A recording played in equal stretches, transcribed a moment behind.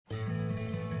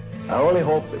I only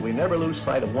hope that we never lose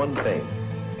sight of one thing,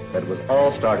 that it was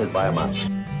all started by a mouse.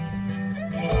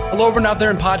 Hello, everyone out there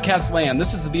in podcast land.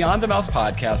 This is the Beyond the Mouse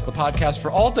podcast, the podcast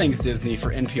for all things Disney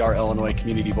for NPR Illinois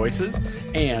Community Voices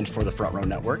and for the Front Row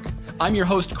Network. I'm your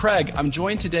host, Craig. I'm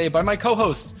joined today by my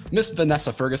co-host, Miss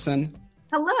Vanessa Ferguson.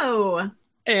 Hello.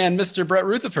 And Mr. Brett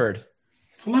Rutherford.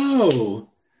 Hello.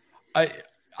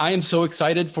 I am so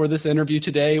excited for this interview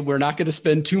today. We're not going to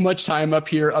spend too much time up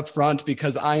here up front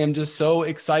because I am just so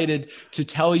excited to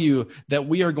tell you that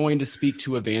we are going to speak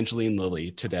to Evangeline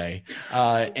Lilly today.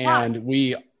 And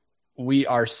we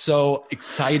are so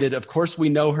excited. Of course, we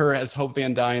know her as Hope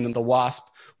Van Dyne in The Wasp.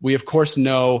 We, of course,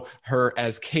 know her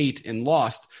as Kate in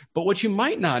Lost. But what you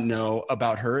might not know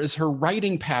about her is her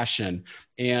writing passion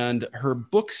and her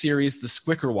book series, The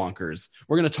Squickerwonkers.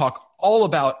 We're going to talk all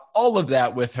about all of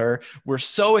that with her. We're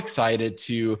so excited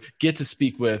to get to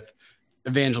speak with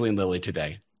Evangeline Lilly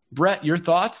today. Brett, your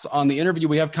thoughts on the interview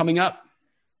we have coming up?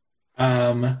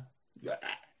 I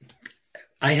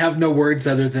have no words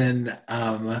other than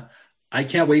I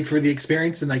can't wait for the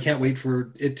experience, and I can't wait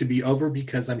for it to be over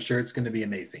because I'm sure it's going to be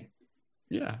amazing.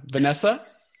 Yeah. Vanessa?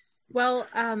 Well,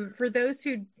 for those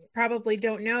who probably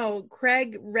don't know,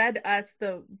 Craig read us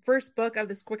the first book of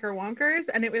the Squickerwonkers,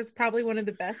 and it was probably one of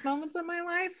the best moments of my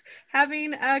life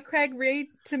having Craig read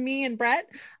to me and Brett.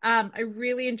 I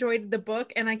really enjoyed the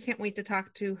book, and I can't wait to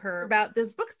talk to her about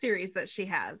this book series that she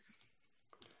has.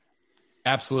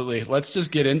 Absolutely. Let's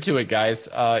just get into it, guys.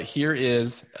 Here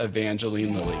is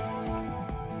Evangeline Lilly.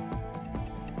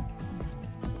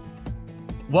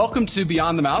 Welcome to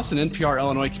Beyond the Mouse, an NPR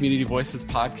Illinois Community Voices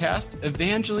podcast.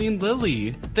 Evangeline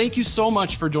Lilly, thank you so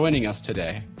much for joining us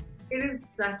today. It is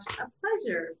such a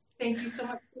pleasure. Thank you so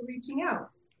much for reaching out.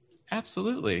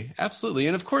 Absolutely. Absolutely.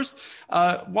 And of course,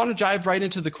 want to dive right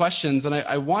into the questions. And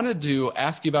I wanted to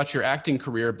ask you about your acting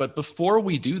career. But before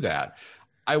we do that,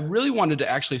 I really wanted to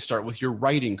actually start with your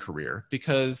writing career,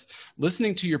 because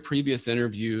listening to your previous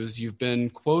interviews, you've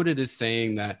been quoted as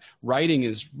saying that writing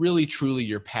is really, truly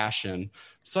your passion.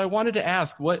 So I wanted to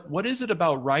ask, what is it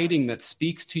about writing that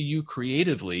speaks to you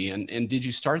creatively? And did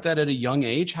you start that at a young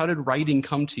age? How did writing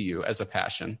come to you as a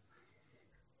passion?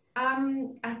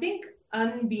 I think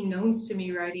unbeknownst to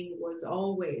me, writing was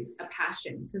always a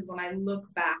passion, because when I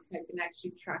look back, I can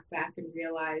actually track back and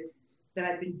realize that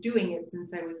I've been doing it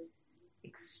since I was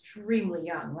extremely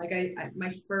young. Like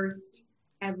my first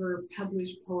ever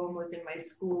published poem was in my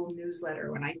school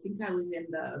newsletter when I think I was in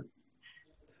the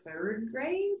 3rd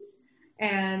grade.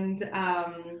 And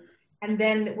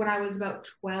then when I was about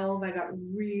 12, I got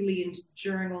really into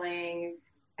journaling.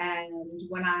 And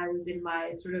when I was in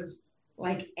my sort of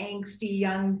like angsty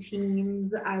young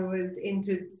teens, I was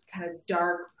into kind of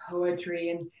dark poetry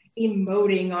and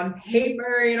emoting on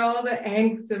paper, all the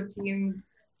angst of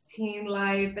teen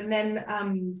life. And then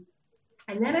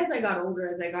as I got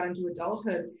older, as I got into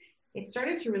adulthood, it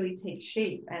started to really take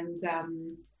shape. And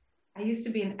I used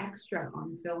to be an extra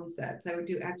on film sets. I would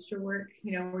do extra work,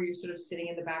 where you're sort of sitting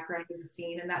in the background of the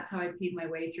scene. And that's how I paid my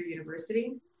way through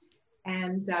university.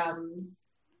 And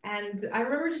I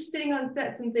remember just sitting on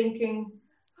sets and thinking,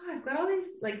 oh, I've got all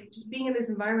these, like, just being in this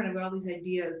environment, I've got all these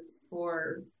ideas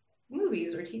for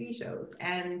movies or TV shows.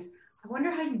 And I wonder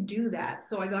how you do that.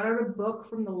 So I got out a book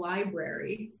from the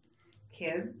library.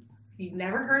 Kids, if you've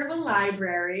never heard of a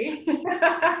library.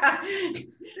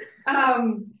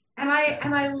 And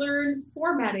I learned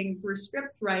formatting for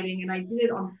script writing, and I did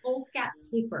it on foolscap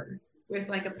paper with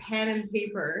like a pen and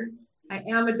paper. I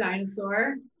am a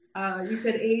dinosaur. You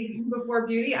said age before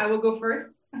beauty. I will go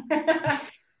first.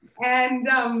 And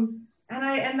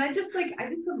I just like,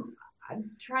 I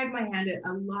tried my hand at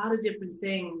a lot of different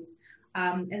things.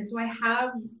 And so I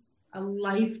have a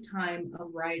lifetime of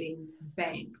writing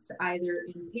banked, either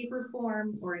in paper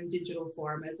form or in digital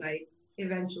form, as I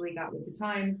eventually got with the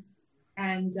times.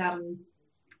 And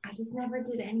I just never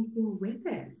did anything with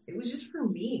it. It was just for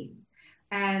me.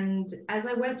 And as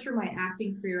I went through my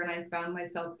acting career and I found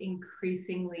myself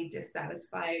increasingly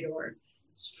dissatisfied or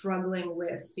struggling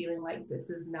with feeling like this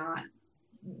is not,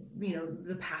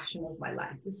 the passion of my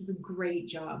life. This is a great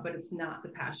job, but it's not the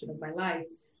passion of my life.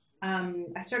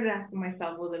 I started asking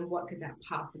myself, well, then what could that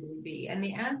possibly be? And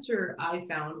the answer I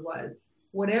found was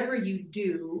whatever you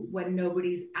do when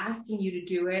nobody's asking you to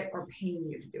do it or paying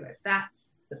you to do it,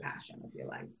 that's the passion of your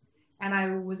life. And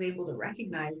I was able to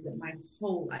recognize that my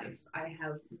whole life I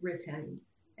have written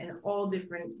in all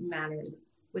different manners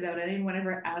without anyone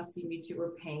ever asking me to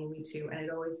or paying me to. And it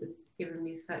always has given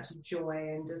me such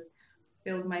joy and just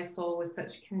filled my soul with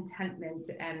such contentment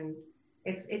and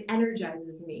it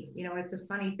energizes me. You know, it's a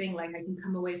funny thing. Like I can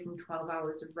come away from 12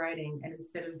 hours of writing, and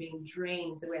instead of being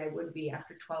drained the way I would be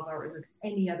after 12 hours of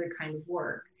any other kind of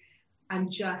work, I'm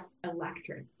just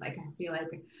electric. Like I feel like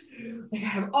I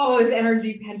have all this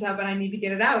energy pent up and I need to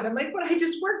get it out. I'm like, but I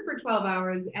just worked for 12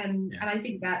 hours. And I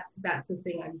think that's the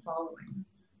thing I'm following.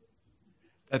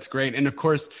 That's great. And of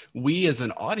course, we as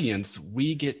an audience,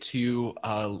 we get to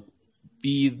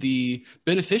be the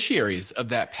beneficiaries of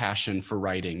that passion for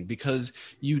writing, because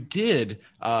you did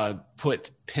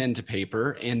put pen to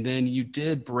paper and then you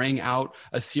did bring out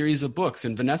a series of books.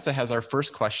 And Vanessa has our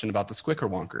first question about the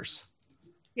Squickerwonkers.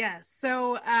 Yes.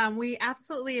 So we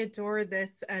absolutely adore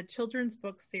this children's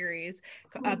book series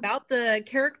about the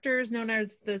characters known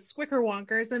as the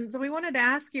Squickerwonkers. And so we wanted to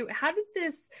ask you, how did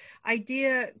this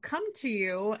idea come to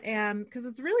you? Because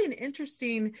it's really an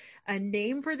interesting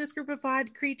name for this group of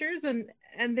odd creatures, and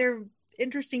they're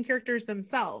interesting characters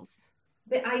themselves.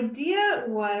 The idea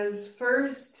was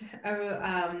first,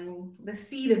 the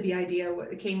seed of the idea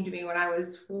came to me when I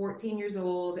was 14 years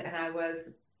old, and I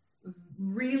was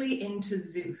really into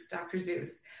Zeus, Dr.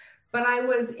 Zeus. But I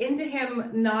was into him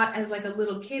not as like a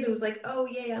little kid who was like, oh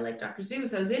yeah, I like Dr.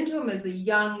 Zeus. I was into him as a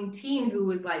young teen who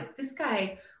was like, this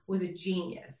guy was a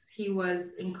genius. He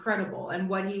was incredible. And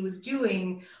what he was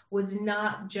doing was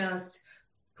not just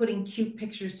putting cute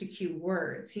pictures to cute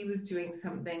words. He was doing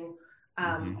something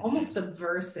almost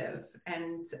subversive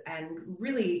and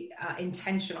really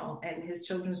intentional in his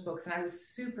children's books. And I was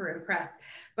super impressed.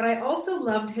 But I also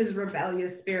loved his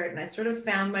rebellious spirit. And I sort of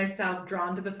found myself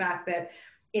drawn to the fact that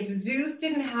if Zeus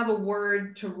didn't have a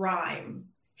word to rhyme,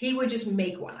 he would just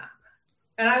make one up.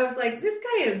 And I was like, this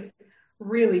guy is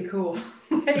really cool.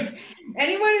 Like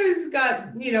anyone who's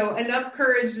got, enough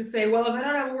courage to say, well, if I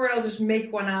don't have a word, I'll just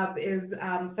make one up, is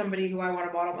somebody who I want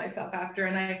to model myself after.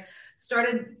 And I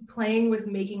started playing with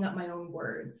making up my own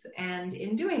words. And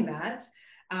in doing that,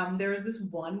 there was this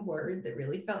one word that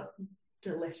really felt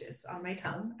delicious on my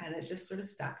tongue, and it just sort of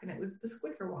stuck, and it was the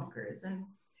Squickerwonkers. And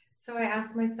so I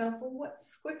asked myself, well, what's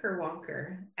a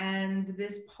Squickerwonker? And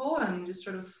this poem just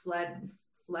sort of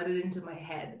flooded into my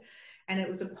head. And it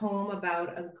was a poem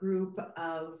about a group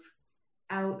of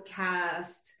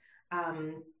outcast,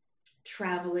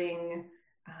 traveling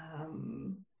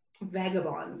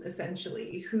vagabonds,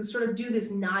 essentially, who sort of do this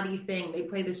naughty thing. They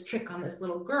play this trick on this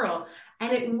little girl,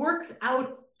 and it works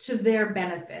out to their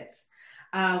benefit,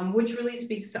 which really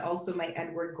speaks to also my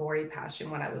Edward Gorey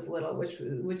passion when I was little,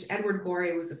 which Edward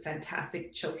Gorey was a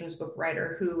fantastic children's book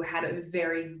writer who had a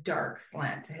very dark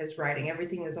slant to his writing.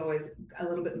 Everything was always a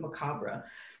little bit macabre.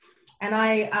 And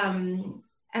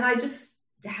I just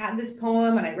had this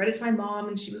poem, and I read it to my mom,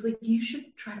 and she was like, you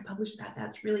should try to publish that.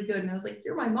 That's really good. And I was like,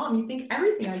 you're my mom. You think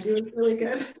everything I do is really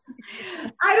good.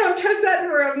 I don't trust that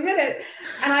for a minute.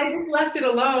 And I just left it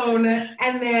alone.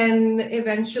 And then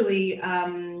eventually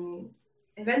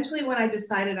when I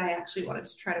decided I actually wanted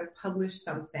to try to publish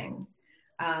something,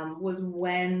 was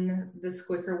when the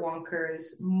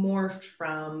Squickerwonkers morphed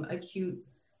from a cute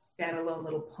standalone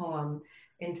little poem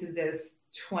into this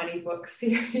 20-book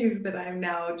series that I'm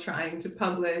now trying to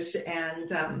publish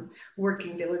and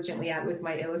working diligently at with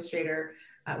my illustrator,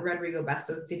 Rodrigo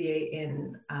Bastos Didier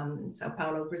in Sao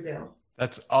Paulo, Brazil.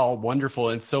 That's all wonderful.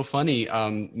 And so funny.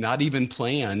 Not even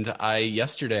planned. I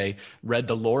yesterday read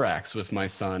the Lorax with my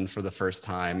son for the first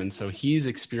time. And so he's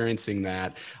experiencing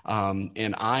that.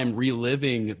 And I'm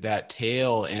reliving that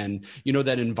tale and,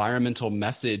 that environmental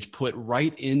message put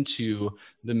right into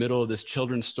the middle of this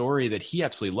children's story that he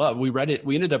absolutely loved. We read it.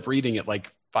 We ended up reading it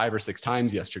like 5 or 6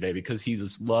 times yesterday because he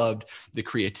just loved the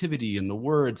creativity and the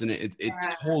words. And it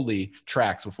totally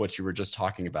tracks with what you were just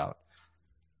talking about.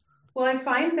 Well, I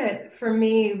find that for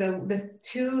me, the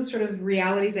two sort of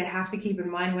realities I have to keep in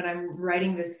mind when I'm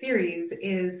writing this series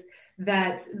is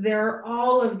that there are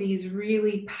all of these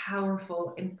really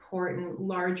powerful, important,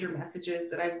 larger messages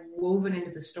that I've woven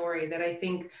into the story that I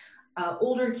think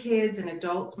older kids and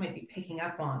adults might be picking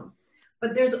up on.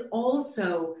 But there's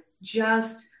also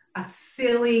just a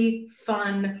silly,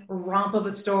 fun romp of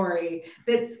a story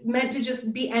that's meant to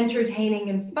just be entertaining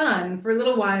and fun for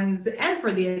little ones and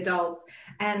for the adults.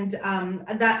 And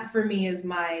that for me is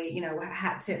my,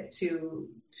 hat tip to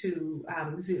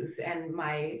Zeus and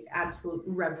my absolute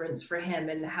reverence for him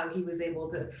and how he was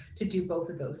able to do both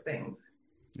of those things.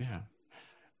 Yeah.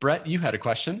 Brett, you had a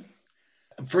question?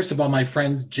 First of all, my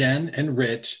friends Jen and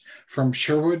Rich from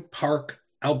Sherwood Park,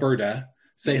 Alberta,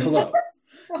 say hello.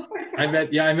 I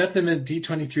met them at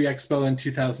D23 Expo in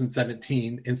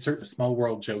 2017. Insert a small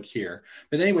world joke here.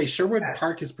 But anyway, Sherwood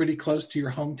Park is pretty close to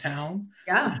your hometown.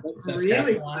 Yeah,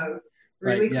 really close.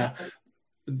 Really close.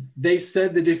 They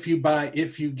said that if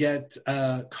you get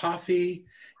coffee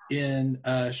in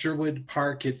Sherwood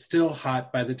Park, it's still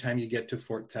hot by the time you get to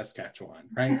Fort Saskatchewan,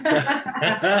 right?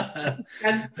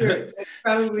 That's true. That's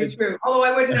probably true. Although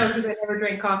I wouldn't know because I never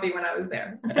drank coffee when I was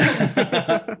there.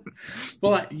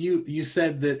 Well, you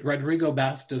said that Rodrigo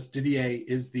Bastos Didier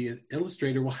is the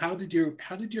illustrator. Well, how did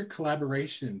your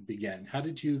collaboration begin? How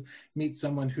did you meet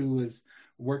someone who was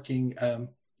working,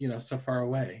 so far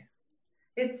away?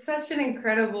 It's such an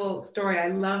incredible story. I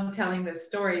love telling this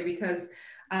story because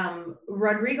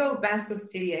Rodrigo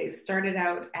Bastos Didier started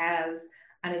out as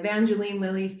an Evangeline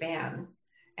Lilly fan,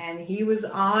 and he was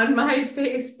on my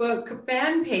Facebook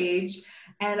fan page,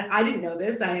 and I didn't know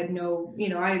this. I had no,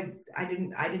 I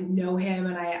didn't know him,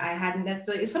 and I hadn't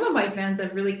necessarily. Some of my fans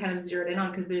I've really kind of zeroed in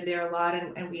on because they're there a lot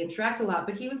and we interact a lot.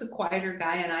 But he was a quieter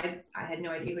guy, and I had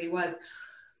no idea who he was.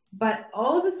 But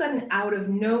all of a sudden, out of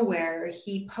nowhere,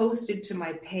 he posted to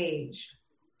my page,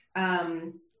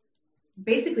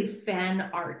 basically fan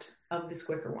art of the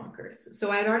Squicker Wonkers.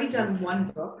 So I had already done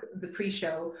one book, the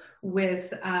pre-show,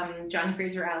 with Johnny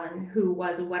Fraser Allen, who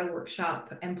was a Weta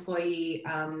Workshop employee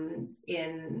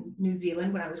in New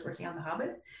Zealand when I was working on The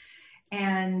Hobbit.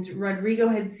 And Rodrigo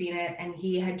had seen it, and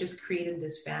he had just created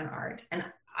this fan art. And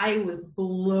I was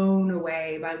blown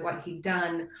away by what he'd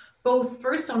done, both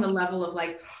first on the level of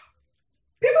like,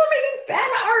 people are making fan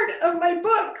art of my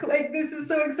book. Like, this is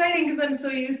so exciting because I'm so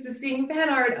used to seeing fan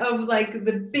art of like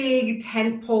the big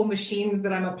tentpole machines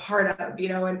that I'm a part of,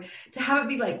 and to have it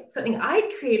be like something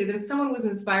I created and someone was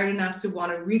inspired enough to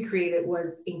want to recreate it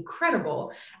was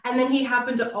incredible. And then he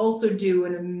happened to also do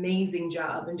an amazing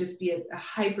job and just be a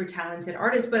hyper talented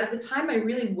artist. But at the time, I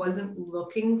really wasn't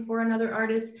looking for another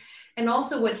artist. And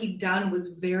also what he'd done was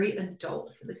very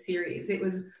adult for the series. It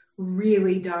was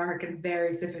really dark and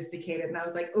very sophisticated. And I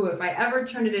was like, oh, if I ever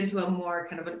turned it into a more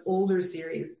kind of an older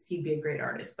series, he'd be a great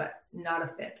artist, but not a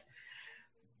fit.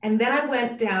 And then I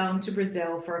went down to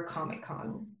Brazil for a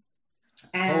Comic-Con.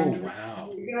 And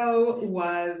Rodrigo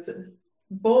was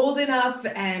bold enough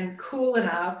and cool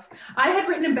enough. I had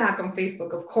written him back on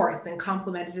Facebook, of course, and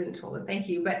complimented it and told him thank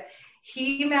you. But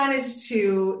he managed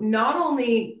to not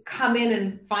only come in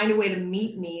and find a way to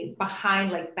meet me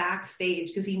behind, like backstage,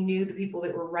 because he knew the people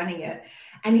that were running it.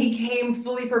 And he came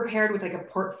fully prepared with like a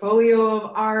portfolio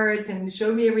of art and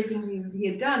showed me everything he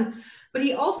had done. But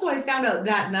he also, I found out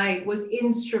that night, was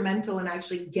instrumental in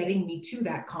actually getting me to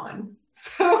that con.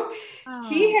 So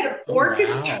he had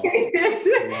orchestrated,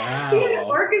 he had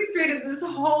orchestrated this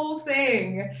whole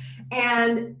thing,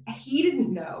 and he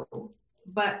didn't know,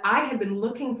 but I had been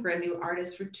looking for a new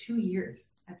artist for 2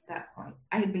 years at that point.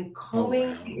 I had been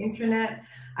combing the internet.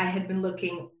 I had been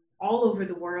looking all over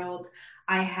the world.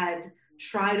 I had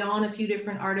tried on a few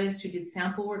different artists who did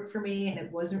sample work for me, and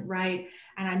it wasn't right.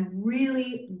 And I'm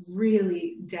really,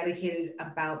 really dedicated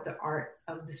about the art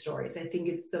of the stories. I think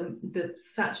it's the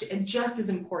such and just as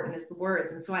important as the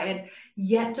words. And so I had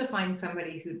yet to find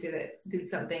somebody who did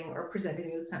something or presented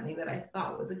me with something that I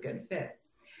thought was a good fit.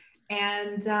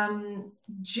 And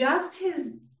just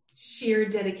his sheer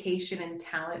dedication and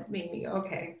talent made me,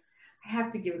 okay, I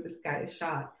have to give this guy a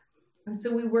shot. And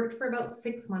so we worked for about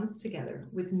 6 months together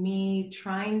with me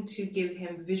trying to give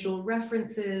him visual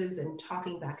references and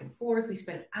talking back and forth. We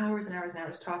spent hours and hours and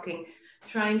hours talking,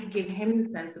 trying to give him the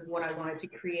sense of what I wanted to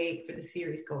create for the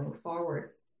series going forward.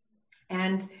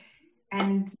 And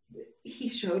he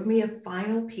showed me a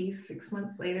final piece 6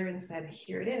 months later and said,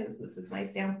 here it is. This is my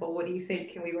sample. What do you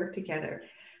think? Can we work together?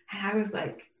 And I was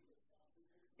like,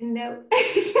 no,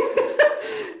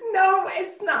 no,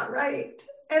 it's not right.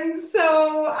 And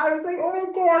so I was like, oh my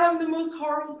God, I'm the most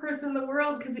horrible person in the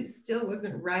world, because it still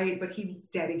wasn't right. But he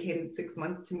dedicated 6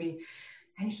 months to me.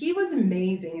 And he was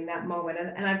amazing in that moment.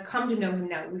 And I've come to know him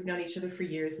now. We've known each other for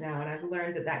years now. And I've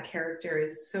learned that character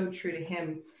is so true to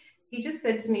him. He just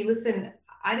said to me, listen,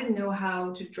 I didn't know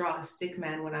how to draw a stick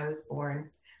man when I was born.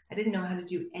 I didn't know how to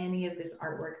do any of this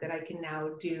artwork that I can now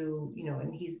do,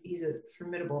 and he's a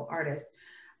formidable artist.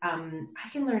 I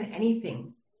can learn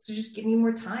anything. So just give me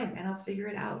more time and I'll figure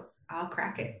it out. I'll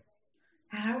crack it.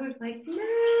 And I was like,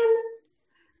 man,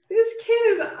 this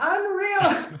kid is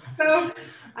unreal. So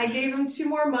I gave him 2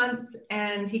 more months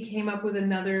and he came up with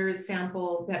another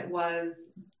sample that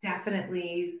was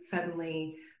definitely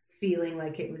suddenly feeling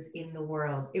like it was in the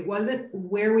world. It wasn't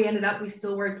where we ended up. We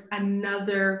still worked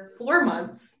another 4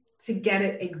 months to get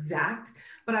it exact,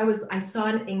 but I saw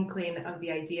an inkling of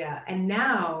the idea. And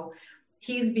now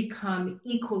he's become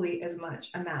equally as much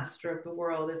a master of the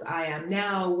world as I am.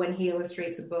 Now, when he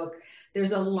illustrates a book,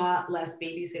 there's a lot less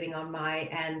babysitting on my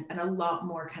end and a lot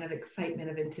more kind of excitement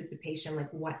of anticipation,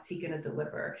 like what's he going to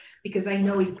deliver? Because I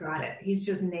know he's got it. He's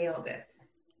just nailed it.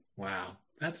 Wow.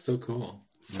 That's so cool.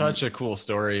 Such a cool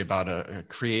story about a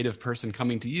creative person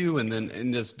coming to you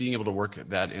and just being able to work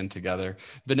that in together.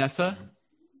 Vanessa?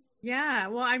 Yeah,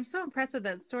 well, I'm so impressed with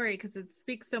that story because it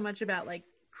speaks so much about like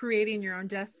creating your own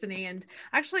destiny. And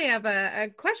actually, I have a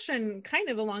question kind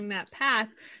of along that path.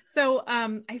 So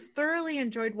I thoroughly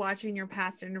enjoyed watching your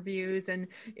past interviews, and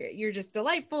you're just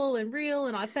delightful and real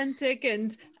and authentic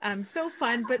and so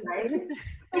fun. But Right?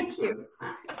 Thank you.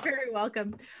 very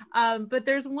welcome. But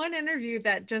there's one interview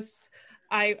that just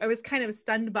I was kind of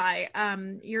stunned by.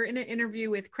 You're in an interview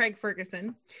with Craig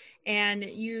Ferguson, and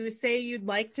you say you'd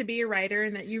like to be a writer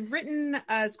and that you've written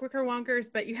Squicker Wonkers,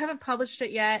 but you haven't published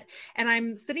it yet. And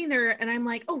I'm sitting there and I'm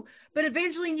like, oh, but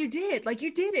Evangeline, you did. Like,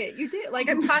 you did it. You did. Like,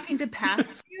 I'm talking to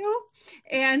past you.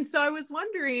 And so I was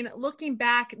wondering, looking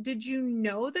back, did you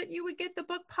know that you would get the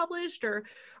book published, or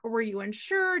were you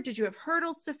unsure? Did you have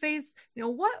hurdles to face? You know,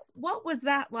 what was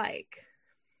that like?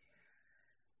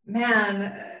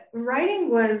 Man,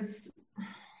 writing was,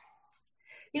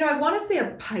 I want to say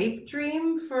a pipe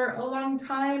dream for a long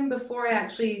time before I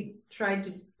actually tried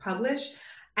to publish.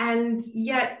 And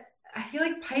yet I feel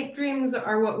like pipe dreams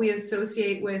are what we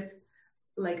associate with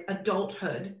like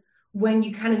adulthood, when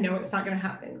you kind of know it's not going to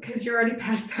happen because you're already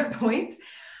past that point.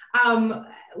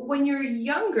 When you're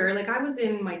younger, like I was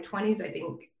in my 20s, I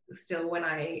think still when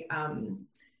I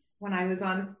was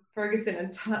on Ferguson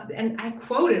and I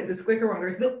quoted the Squicker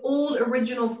Wonkers, the old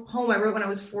original poem I wrote when I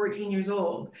was 14 years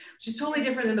old, which is totally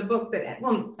different than the book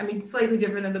slightly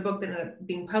different than the book that ended up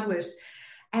being published.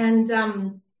 And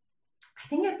I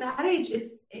think at that age,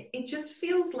 it just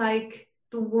feels like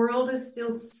the world is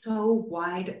still so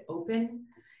wide open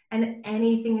and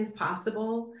anything is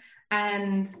possible.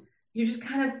 And you're just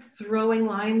kind of throwing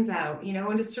lines out,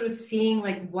 and just sort of seeing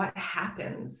like what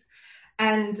happens.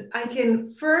 And I can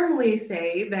firmly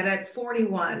say that at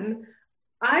 41,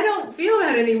 I don't feel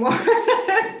that anymore.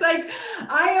 It's like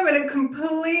I am in a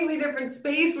completely different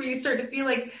space where you start to feel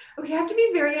like, okay, I have to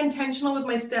be very intentional with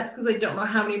my steps because I don't know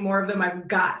how many more of them I've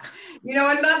got. And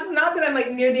not that I'm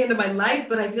like near the end of my life,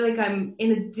 but I feel like I'm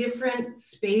in a different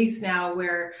space now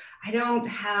where I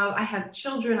have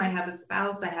children, I have a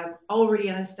spouse, I have already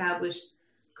an established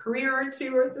career or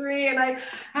two or three. And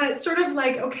it's sort of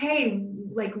like, okay,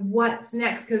 like what's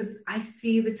next? Because I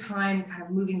see the time kind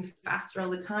of moving faster all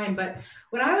the time. But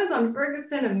when I was on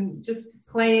Ferguson and just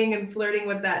playing and flirting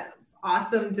with that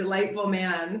awesome, delightful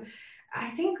man,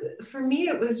 I think for me,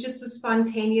 it was just a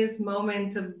spontaneous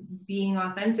moment of being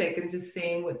authentic and just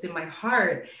saying what's in my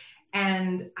heart.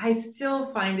 And I still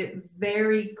find it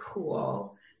very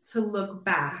cool to look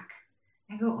back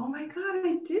and go, oh my God,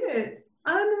 I did it.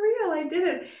 Unreal, I did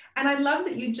it. And I love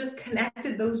that you just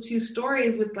connected those two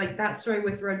stories with like that story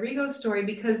with Rodrigo's story,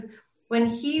 because when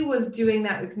he was doing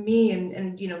that with me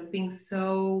and being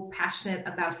so passionate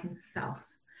about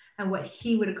himself and what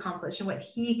he would accomplish and what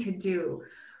he could do,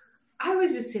 I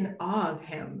was just in awe of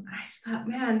him. I just thought,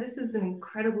 man, this is an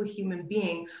incredible human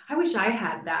being. I wish I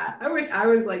had that. I wish I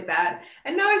was like that.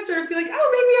 And now I sort of feel like, oh,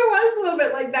 maybe I was a little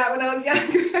bit like that when I was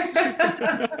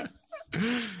younger.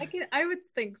 I would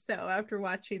think so after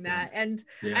watching that. And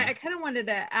I kind of wanted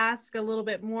to ask a little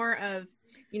bit more of,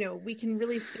 we can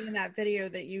really see in that video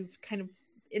that you've kind of,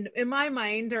 in my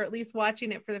mind, or at least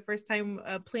watching it for the first time,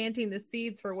 planting the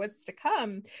seeds for what's to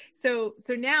come. So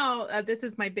now this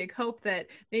is my big hope that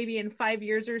maybe in 5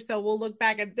 years or so, we'll look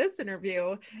back at this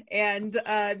interview and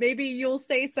maybe you'll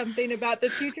say something about the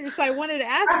future. So I wanted to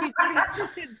ask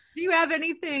you, do you have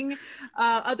anything,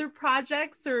 other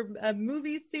projects or a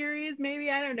movie series,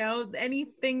 maybe, I don't know,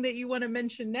 anything that you want to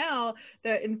mention now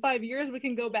that in 5 years we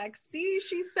can go back, see,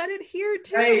 she said it here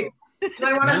too. Right. Do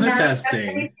I want to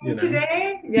manifesting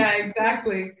today? Yeah,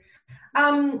 exactly.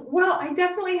 Well, I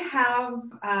definitely have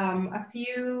a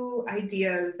few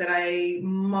ideas that I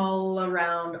mull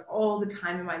around all the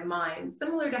time in my mind,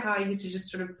 similar to how I used to just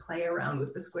sort of play around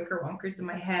with the Squicker Wonkers in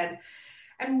my head.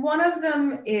 And one of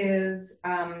them is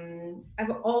I've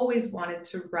always wanted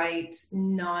to write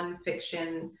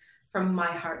nonfiction from my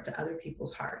heart to other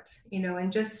people's heart,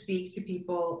 and just speak to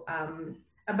people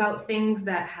about things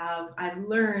that I've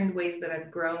learned, ways that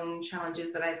I've grown,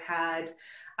 challenges that I've had.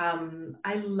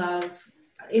 I love,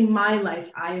 in my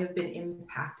life, I have been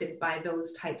impacted by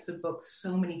those types of books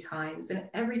so many times. And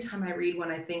every time I read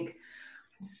one, I think,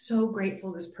 I'm so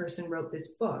grateful this person wrote this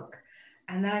book.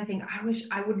 And then I think,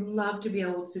 I would love to be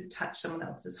able to touch someone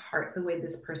else's heart the way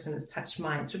this person has touched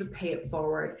mine, sort of pay it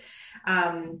forward.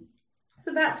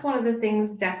 So that's one of the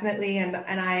things, definitely. And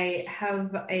I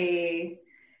have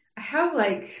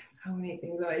like so many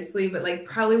things on my sleeve, but like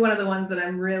probably one of the ones that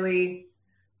I'm really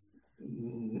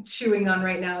chewing on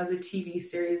right now is a TV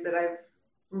series that I've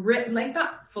written, like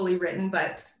not fully written,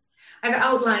 but I've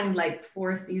outlined like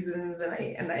 4 seasons,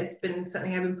 and it's been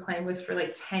something I've been playing with for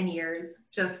like 10 years.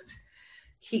 Just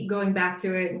keep going back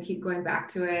to it and keep going back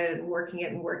to it and working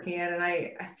it. And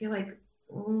I feel like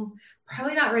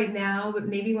probably not right now, but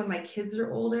maybe when my kids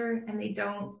are older and they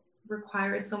don't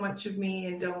require so much of me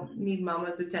and don't need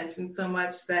mama's attention so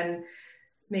much, then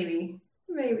maybe.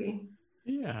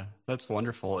 Yeah, that's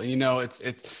wonderful. You know,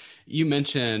 you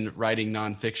mentioned writing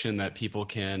nonfiction that people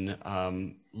can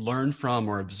learn from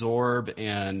or absorb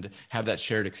and have that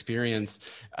shared experience.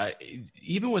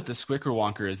 Even with the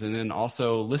Squickerwonkers, and then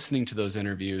also listening to those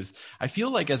interviews, I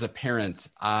feel like as a parent,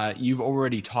 you've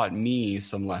already taught me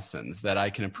some lessons that I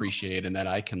can appreciate and that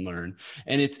I can learn.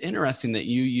 And it's interesting that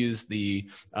you use the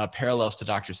parallels to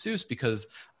Dr. Seuss, because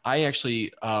I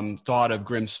actually thought of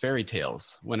Grimm's fairy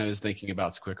tales when I was thinking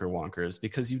about Squickerwonkers,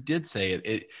 because you did say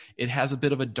it has a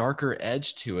bit of a darker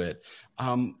edge to it.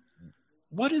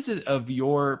 What is it of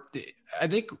I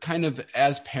think kind of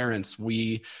as parents,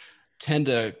 we tend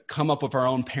to come up with our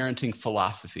own parenting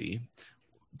philosophy.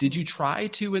 Did you try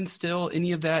to instill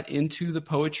any of that into the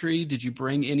poetry? Did you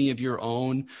bring any of your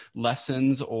own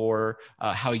lessons or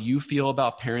how you feel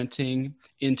about parenting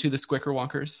into the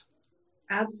Squickerwonkers?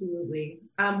 Absolutely.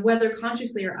 Whether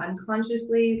consciously or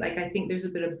unconsciously, like I think there's a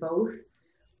bit of both.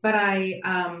 But I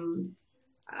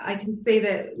can say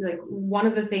that like one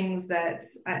of the things that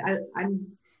I'm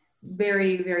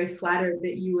very, very flattered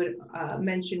that you would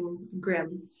mention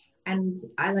Grimm. And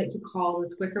I like to call the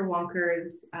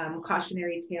Squickerwonkers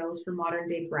cautionary tales for modern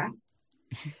day brats.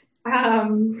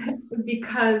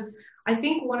 Because I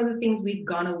think one of the things we've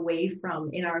gone away from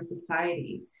in our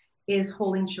society is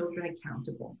holding children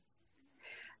accountable.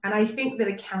 And I think that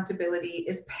accountability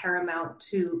is paramount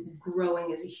to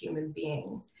growing as a human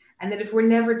being. And that if we're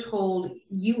never told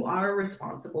you are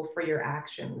responsible for your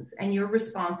actions and you're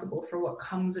responsible for what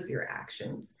comes of your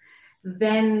actions,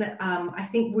 then I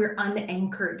think we're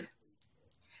unanchored.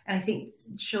 And I think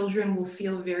children will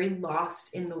feel very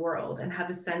lost in the world and have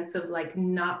a sense of like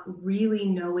not really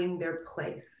knowing their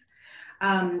place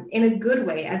in a good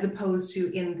way, as opposed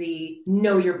to in the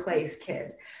know your place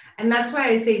kid. And that's why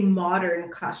I say modern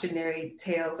cautionary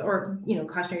tales, or,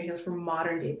 cautionary tales for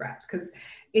modern day brats, because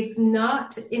it's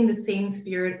not in the same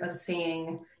spirit of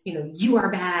saying, you are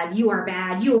bad, you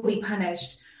will be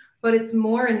punished. But it's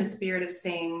more in the spirit of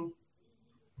saying,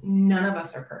 none of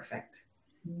us are perfect.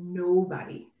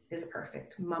 Nobody is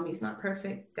perfect. Mommy's not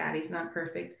perfect. Daddy's not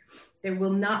perfect. There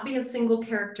will not be a single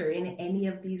character in any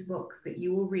of these books that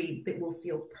you will read that will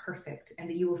feel perfect and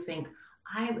that you will think,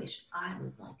 I wish I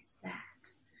was like that.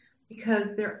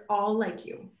 Because they're all like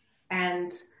you,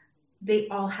 and they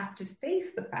all have to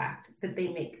face the fact that they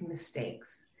make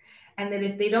mistakes, and that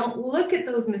if they don't look at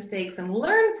those mistakes and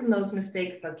learn from those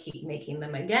mistakes, they'll keep making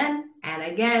them again and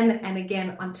again and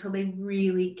again until they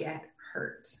really get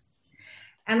hurt.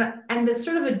 And the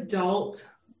sort of adult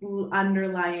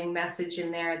underlying message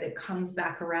in there that comes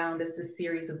back around as the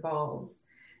series evolves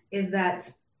is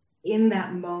that in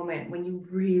that moment when you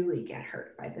really get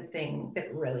hurt by the thing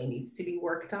that really needs to be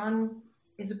worked on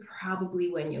is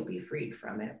probably when you'll be freed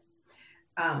from it.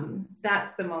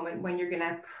 That's the moment when you're going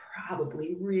to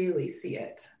probably really see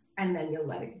it, and then you'll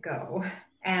let it go.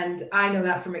 And I know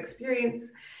that from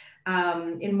experience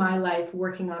in my life,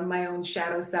 working on my own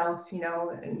shadow self,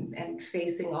 and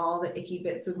facing all the icky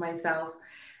bits of myself.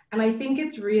 And I think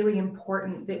it's really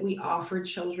important that we offer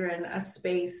children a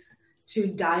space to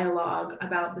dialogue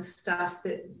about the stuff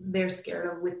that they're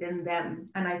scared of within them.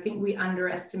 And I think we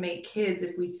underestimate kids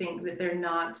if we think that they're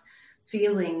not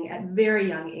feeling at very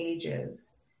young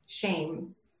ages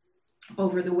shame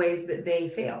over the ways that they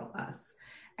fail us.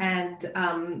 And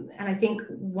I think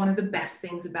one of the best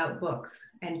things about books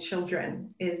and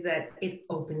children is that it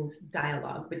opens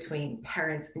dialogue between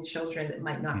parents and children that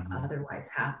might not otherwise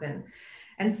happen.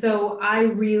 And so I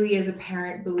really, as a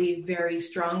parent, believe very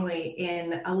strongly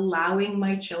in allowing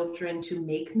my children to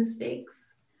make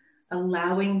mistakes,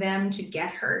 allowing them to get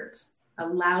hurt,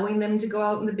 allowing them to go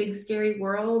out in the big, scary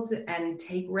world and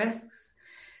take risks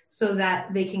so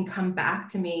that they can come back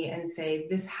to me and say,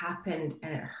 this happened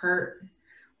and it hurt,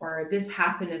 or this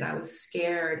happened and I was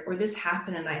scared, or this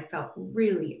happened and I felt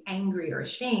really angry or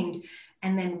ashamed.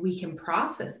 And then we can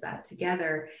process that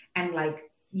together. And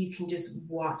you can just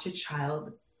watch a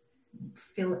child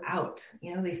fill out,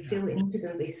 they fill into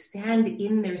them, they stand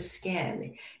in their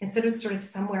skin instead of sort of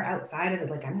somewhere outside of it,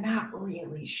 like, I'm not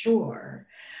really sure.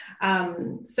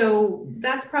 So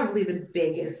that's probably the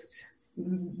biggest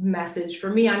message for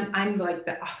me. I'm like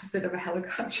the opposite of a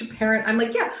helicopter parent. I'm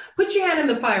like, yeah, put your hand in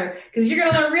the fire because you're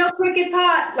gonna learn real quick it's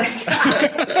hot.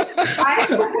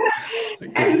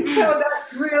 And so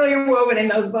really woven in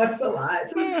those books a lot.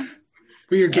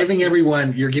 But you're giving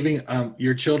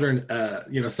your children,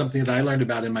 something that I learned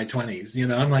about in my 20s.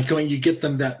 I'm like you get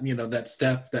them that, that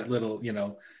step, that little,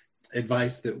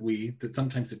 advice that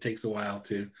sometimes it takes a while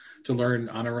to learn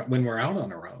when we're out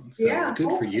on our own. So Yeah,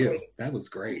 good for you. That was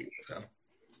great. So,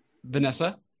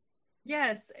 Vanessa?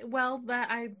 Yes, well,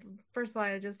 first of all,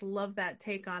 I just love that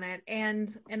take on it,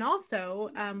 and also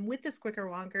with the Squicker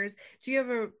Wonkers, do you have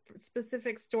a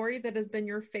specific story that has been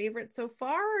your favorite so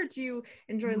far, or do you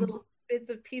enjoy little bits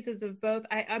of pieces of both?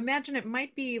 I imagine it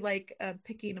might be like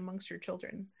picking amongst your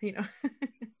children,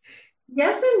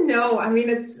 Yes and no. I mean,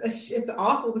 it's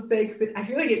awful to say because I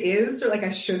feel like it is, or like I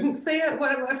shouldn't say it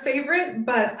what a favorite,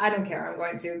 but I don't care. I'm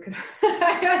going to because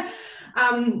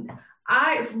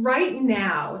right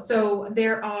now. So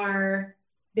there are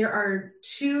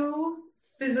 2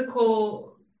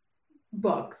 physical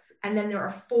books, and then there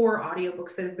are 4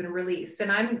 audiobooks that have been released. And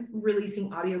I'm releasing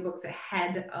audiobooks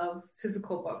ahead of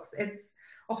physical books. It's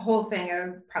a whole thing. It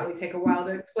would probably take a while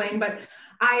to explain, but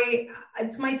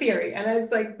it's my theory, and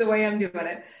it's like the way I'm doing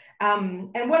it.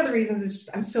 And one of the reasons is just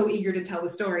I'm so eager to tell the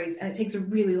stories, and it takes a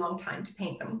really long time to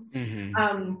paint them.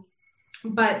 Mm-hmm.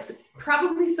 But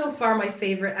probably so far my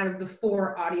favorite out of the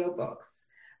 4 audiobooks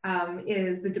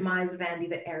is The Demise of Andy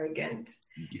the Arrogant.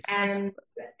 Yes. And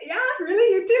yeah,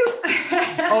 really, you do.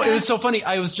 Oh, it was so funny.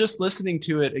 I was just listening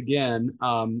to it again,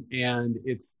 and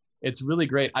it's really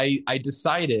great. I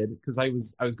decided, because I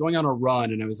was going on a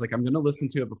run, and I was like, I'm going to listen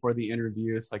to it before the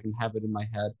interview so I can have it in my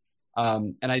head.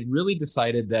 And I really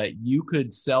decided that you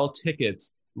could sell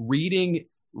tickets reading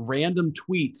random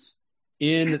tweets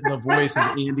in the voice of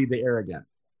Andy the Arrogant,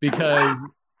 because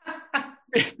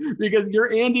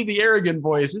your Andy the Arrogant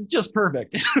voice is just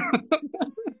perfect.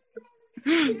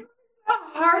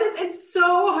 It's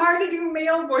so hard to do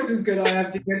male voices good. I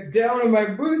have to get down on my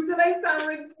boots and I sound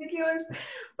ridiculous,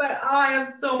 but I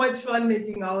have so much fun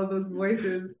making all of those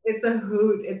voices. It's a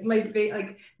hoot. It's my favorite.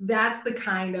 Like, that's the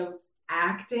kind of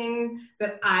acting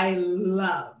that I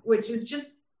love, which is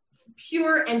just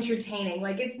pure entertaining.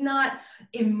 Like, it's not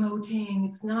emoting,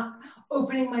 it's not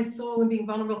opening my soul and being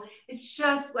vulnerable. It's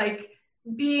just like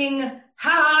being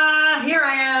here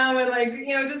I am, and like,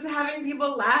 just having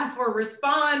people laugh or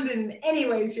respond in any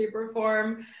way, shape, or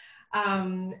form.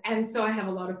 And so I have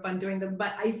a lot of fun doing them.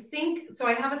 But I think so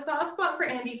I have a soft spot for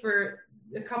Andy for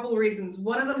a couple of reasons.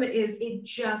 One of them is it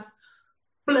just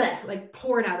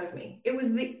poured out of me. It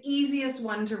was the easiest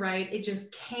one to write. It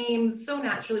just came so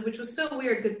naturally, which was so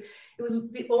weird because it was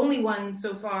the only one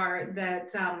so far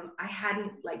that I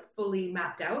hadn't fully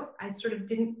mapped out. I sort of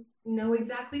didn't know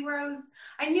exactly where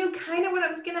I knew kind of what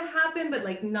was going to happen,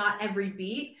 but not every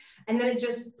beat. And then it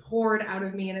just poured out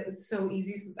of me, and it was so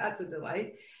easy. So that's a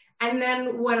delight. And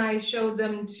then when I showed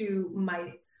them to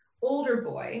my older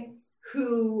boy,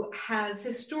 who has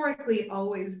historically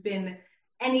always been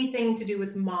anything to do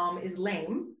with mom is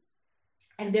lame,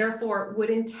 and therefore would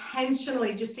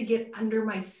intentionally, just to get under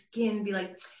my skin, be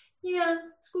like, yeah,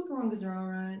 Squicker Wonkers are all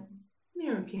right.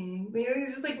 They're okay.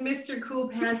 He's just like Mr. Cool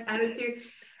Pants attitude.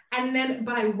 And then,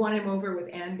 but I won him over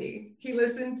with Andy. He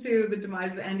listened to The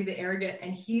Demise of Andy the Arrogant,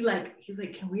 and he's like,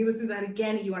 can we listen to that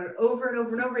again? He wanted it over and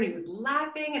over and over, and he was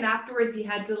laughing. And afterwards, he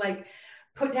had to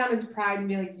put down his pride and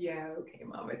be like, yeah, okay,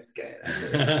 mom, it's good.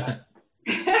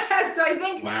 So I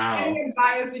think I'm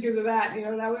biased because of that.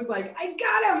 And I was like, I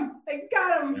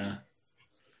got him. Yeah.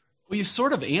 Well, you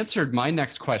sort of answered my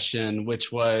next question,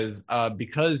 which was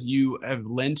because you have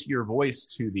lent your voice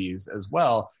to these as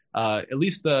well. At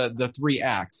least the 3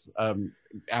 acts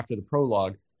after the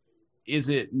prologue, is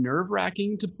it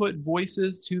nerve-wracking to put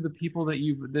voices to the people that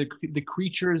the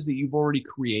creatures that you've already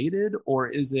created, or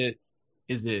is it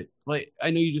like, I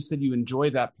know you just said you enjoy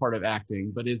that part of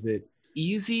acting, but is it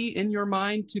easy in your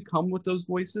mind to come with those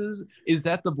voices? Is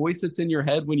that the voice that's in your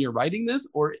head when you're writing this,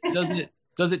 or does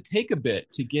it take a bit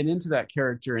to get into that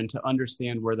character and to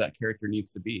understand where that character needs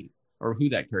to be, or who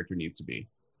that character needs to be?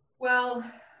 Well,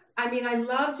 I mean, I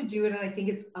love to do it, and I think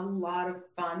it's a lot of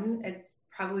fun. It's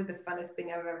probably the funnest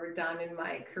thing I've ever done in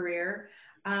my career.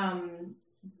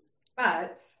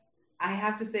 But I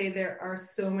have to say, there are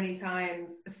so many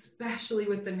times, especially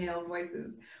with the male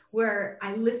voices, where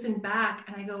I listen back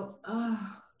and I go, oh,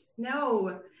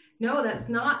 no, that's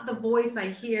not the voice I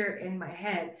hear in my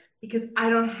head, because I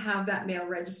don't have that male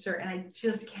register and I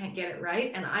just can't get it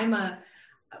right. And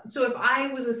so if I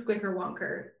was a Squicker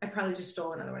Wonker, I probably just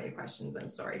stole another one of your questions, I'm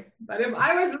sorry. But if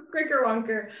I was a Squicker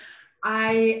Wonker,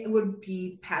 I would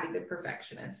be Patty the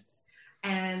Perfectionist.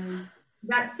 And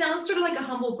that sounds sort of like a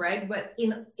humble brag, but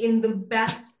in the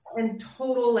best and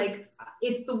total,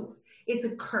 it's it's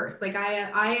a curse. Like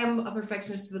I am a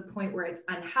perfectionist to the point where it's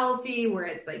unhealthy, where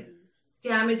it's like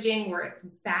damaging, where it's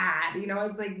bad, you know,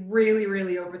 it's like really,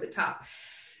 really over the top.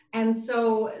 And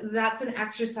so that's an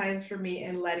exercise for me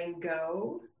in letting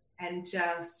go and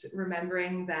just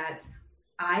remembering that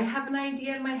I have an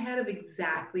idea in my head of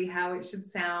exactly how it should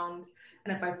sound.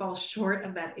 And if I fall short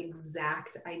of that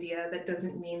exact idea, that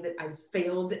doesn't mean that I've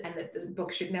failed and that the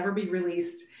book should never be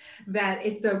released, that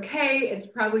it's okay. It's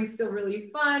probably still really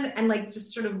fun. And like,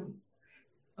 just sort of,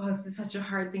 oh, it's such a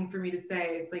hard thing for me to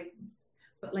say. It's like,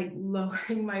 but like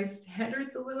lowering my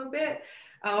standards a little bit.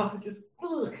 Oh, just,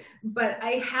 ugh. But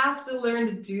I have to learn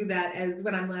to do that as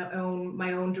when I'm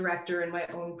my own director and my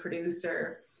own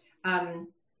producer.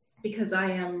 Because I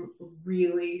am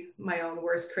really my own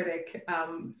worst critic.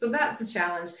 So that's a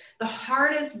challenge. The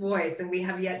hardest voice, and we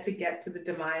have yet to get to the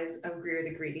demise of Greer the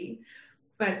Greedy,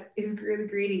 but is Greer the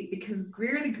Greedy, because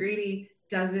Greer the Greedy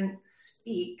doesn't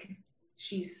speak,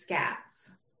 she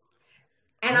scats.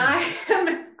 And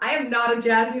I am not a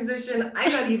jazz musician.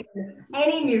 I'm not even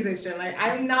any musician. Like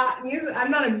I'm not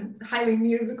a highly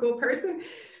musical person.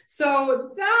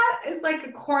 So that is like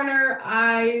a corner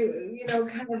I,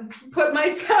 kind of put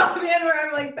myself in, where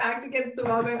I'm like backed against the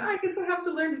wall going, I guess I have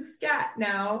to learn to scat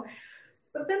now.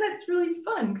 But then it's really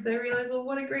fun because I realize, well,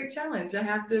 what a great challenge. I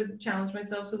have to challenge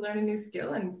myself to learn a new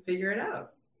skill and figure it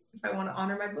out if I want to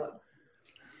honor my books.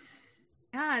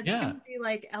 Yeah, it's going to be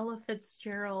like Ella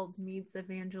Fitzgerald meets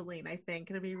Evangeline, I think.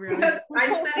 It'll be really I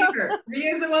studied her. She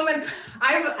is the woman.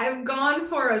 I've gone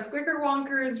for a Squicker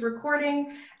Wonkers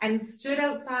recording and stood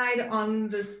outside on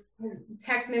the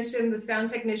sound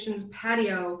technician's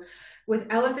patio with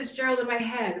Ella Fitzgerald in my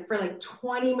head for like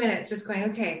 20 minutes, just going,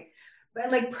 okay,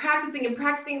 and like practicing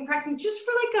just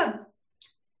for like a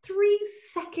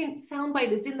 3-second soundbite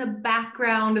that's in the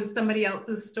background of somebody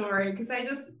else's story, because I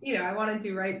just, I want to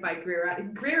do right by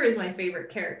Greer. Greer is my favorite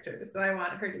character, so I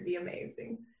want her to be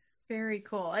amazing. Very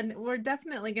cool. And we're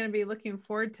definitely going to be looking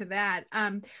forward to that.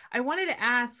 I wanted to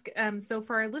ask, so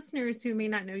for our listeners who may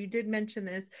not know, you did mention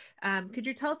this, could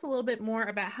you tell us a little bit more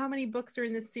about how many books are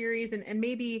in this series and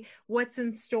maybe what's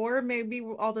in store? Maybe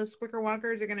all those Squicker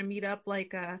Wonkers are going to meet up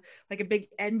like a big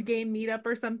end game meetup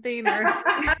or something, or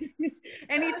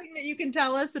anything that you can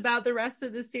tell us about the rest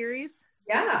of the series?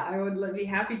 Yeah, I would be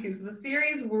happy to. So the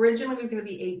series originally was going to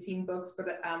be 18 books,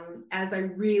 but as I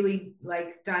really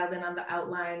dialed in on the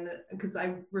outline, because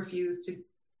I refuse to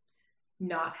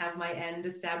not have my end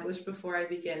established before I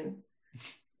begin.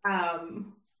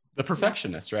 The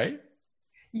perfectionist, right?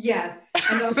 Yes.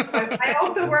 And I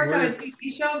also worked on a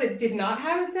TV show that did not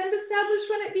have its end established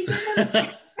when it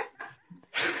began.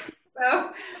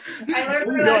 So I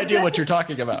learned no idea what you're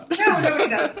talking about. Nobody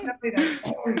does.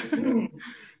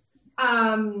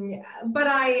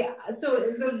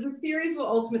 So the series will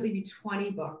ultimately be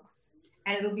 20 books,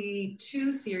 and it'll be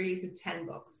 2 series of 10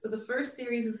 books. So the first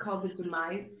series is called the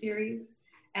Demise series.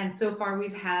 And so far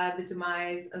we've had the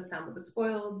demise of Selma the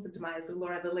Spoiled, the demise of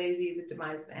Lorna the Lazy, the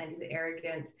demise of Andy the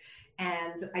Arrogant.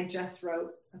 And I just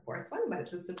wrote a 4th one, but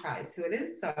it's a surprise who it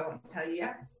is, so I won't tell you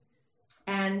yet.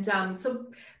 And so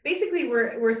basically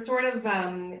we're sort of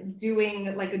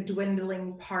doing like a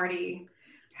dwindling party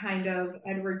kind of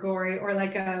Edward Gorey, or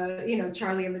like a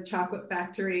Charlie and the Chocolate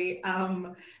Factory.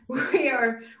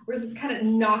 We're kind of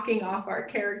knocking off our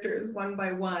characters one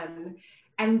by one,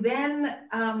 and then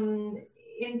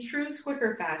in true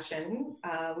Squicker fashion,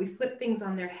 we flip things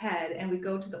on their head and we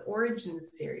go to the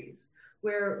Origins series,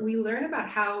 where we learn about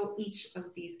how each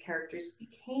of these characters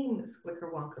became Squicker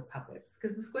Wonker puppets,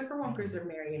 because the Squicker Wonkers are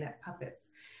marionette puppets.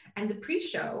 And the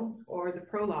pre-show, or the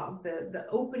prologue, the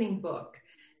opening book,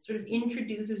 sort of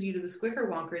introduces you to the Squicker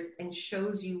Wonkers and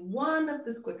shows you one of the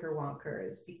Squicker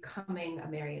Wonkers becoming a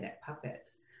marionette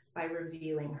puppet by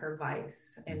revealing her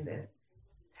vice in this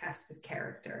test of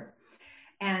character.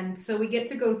 And so we get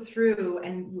to go through,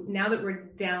 and now that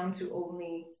we're down to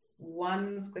only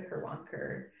one Squicker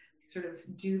Wonker, sort of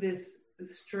do this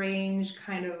strange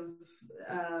kind of,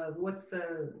 what's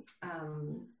the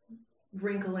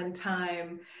wrinkle in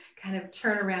time kind of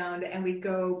turn around, and we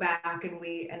go back and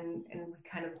we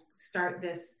kind of start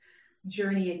this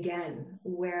journey again,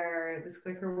 where the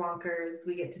Squicker Wonkers,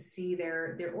 we get to see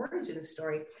their origin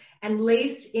story. And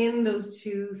laced in those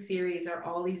 2 series are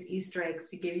all these Easter eggs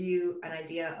to give you an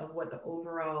idea of what the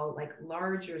overall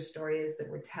larger story is that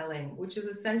we're telling, which is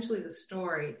essentially the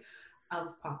story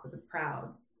of Papa the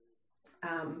Proud.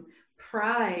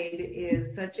 Pride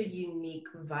is such a unique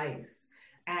vice.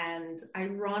 And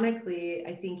ironically,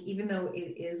 I think even though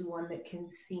it is one that can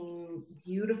seem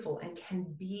beautiful and can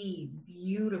be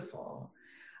beautiful,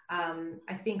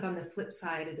 I think on the flip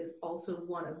side, it is also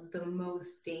one of the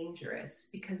most dangerous,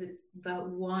 because it's the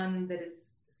one that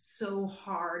is so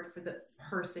hard for the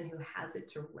person who has it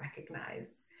to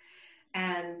recognize.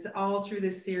 And all through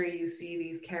this series, you see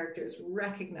these characters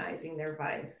recognizing their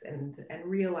vice and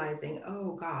realizing,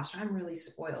 oh gosh, I'm really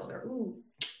spoiled, or ooh,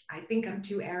 I think I'm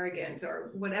too arrogant,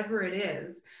 or whatever it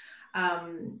is.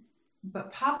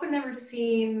 But Papa never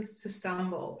seems to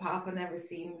stumble. Papa never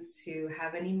seems to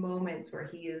have any moments where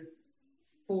he is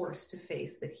forced to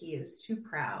face that he is too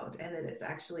proud and that it's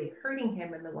actually hurting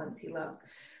him and the ones he loves.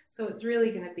 So it's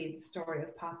really going to be the story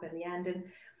of Papa in the end.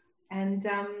 And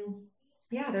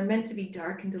yeah, they're meant to be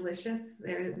dark and delicious.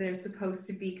 They're supposed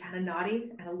to be kind of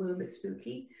naughty and a little bit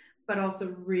spooky, but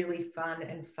also really fun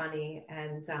and funny.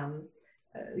 And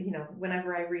you know,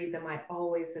 whenever I read them, I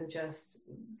always am just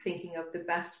thinking of the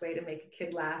best way to make a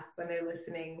kid laugh when they're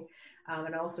listening,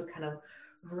 and also kind of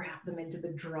wrap them into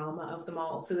the drama of them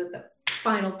all so that the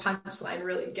final punchline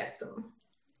really gets them.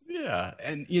 Yeah.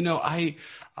 And, you know,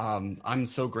 I'm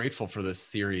so grateful for this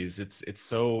series. It's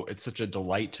such a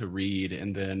delight to read.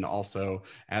 And then also,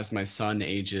 as my son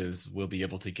ages, we'll be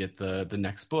able to get the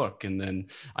next book. And then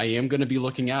I am going to be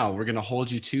looking out. We're going to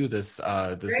hold you to this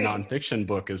nonfiction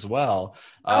book as well.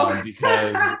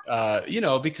 Because, you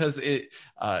know, because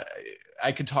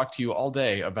I could talk to you all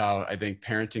day about, I think,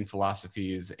 parenting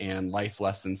philosophies and life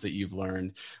lessons that you've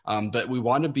learned. But we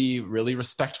want to be really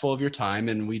respectful of your time.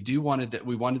 And we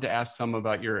wanted to ask some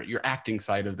about your acting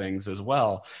side of things as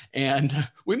well. And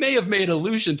we may have made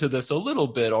allusion to this a little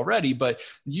bit already, but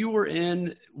you were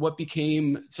in what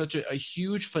became such a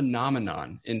huge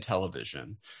phenomenon in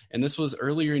television. And this was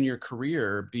earlier in your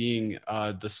career, being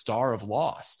the star of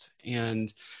Lost.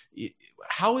 And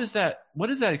how is that? What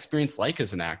is that experience like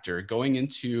as an actor, going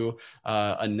into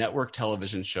a network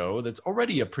television show that's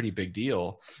already a pretty big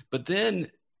deal, but then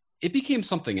it became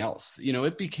something else? You know,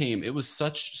 it was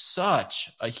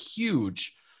such a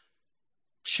huge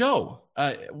show.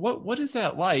 What is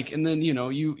that like? And then, you know,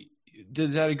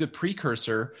 is that a good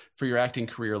precursor for your acting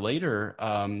career later,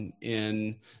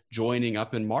 in joining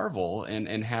up in Marvel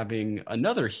and having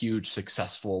another huge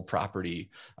successful property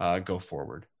go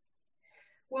forward?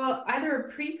 Well, either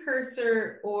a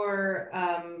precursor or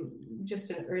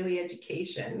just an early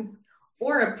education,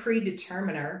 or a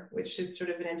predeterminer, which is sort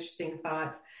of an interesting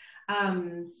thought.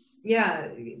 Yeah,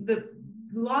 the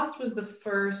Lost was the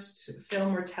first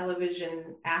film or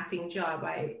television acting job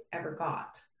I ever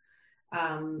got.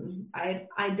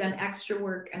 I'd done extra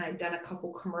work and I'd done a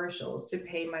couple commercials to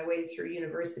pay my way through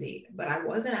university, but I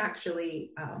wasn't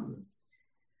actually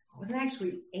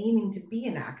aiming to be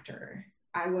an actor.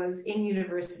 I was in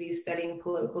university studying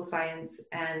political science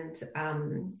and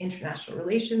international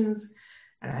relations,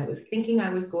 and I was thinking I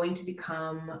was going to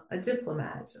become a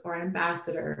diplomat or an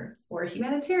ambassador or a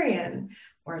humanitarian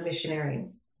or a missionary.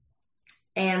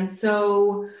 And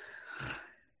so,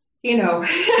 you know,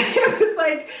 it was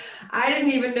like, I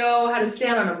didn't even know how to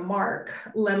stand on a mark,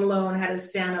 let alone how to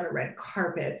stand on a red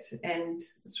carpet and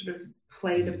sort of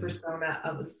play the persona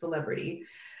of a celebrity.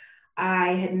 I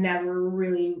had never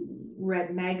really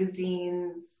read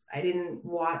magazines. I didn't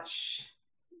watch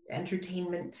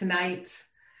Entertainment Tonight.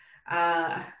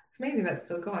 It's amazing that's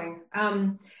still going.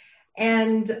 And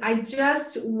I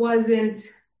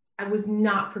was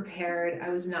not prepared. I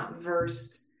was not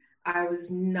versed. I was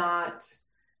not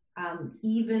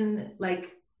even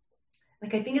like I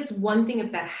think it's one thing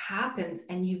if that happens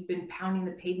and you've been pounding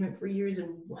the pavement for years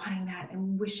and wanting that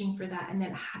and wishing for that, and then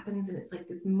it happens and it's like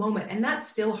this moment, and that's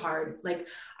still hard. Like,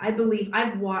 I believe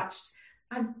I've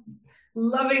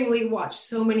lovingly watched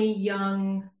so many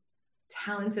young,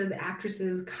 talented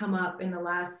actresses come up in the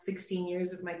last 16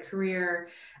 years of my career.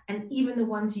 And even the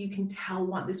ones you can tell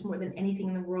want this more than anything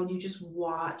in the world, you just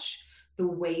watch the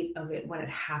weight of it when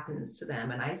it happens to them.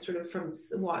 And I sort of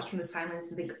watch from the silence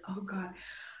and think, oh God,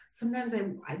 sometimes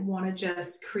I want to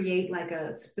just create like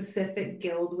a specific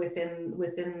guild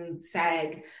within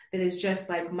SAG that is just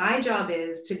like, my job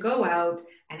is to go out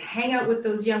and hang out with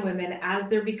those young women as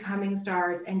they're becoming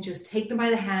stars and just take them by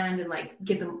the hand and like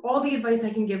give them all the advice I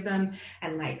can give them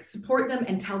and like support them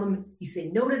and tell them, you say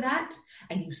no to that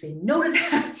and you say no to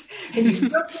that and you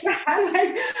no to that.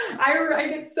 Like, I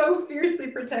get so fiercely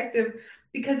protective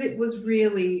because it was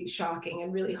really shocking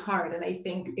and really hard. And I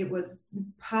think it was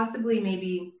possibly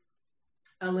maybe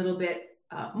a little bit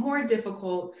more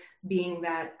difficult, being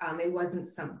that it wasn't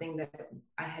something that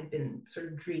I had been sort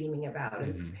of dreaming about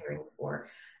and preparing for.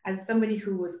 As somebody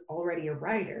who was already a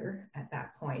writer at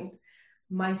that point,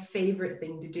 my favorite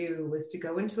thing to do was to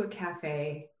go into a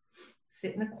cafe,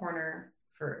 sit in a corner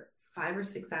for 5 or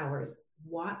 6 hours,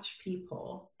 watch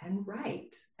people and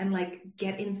write and like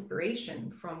get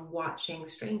inspiration from watching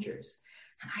strangers.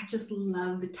 And I just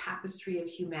love the tapestry of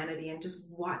humanity and just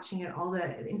watching it, all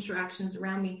the interactions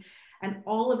around me. And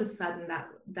all of a sudden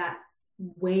that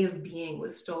way of being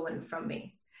was stolen from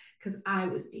me because I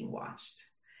was being watched.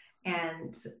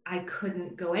 And I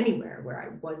couldn't go anywhere where I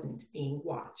wasn't being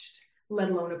watched, let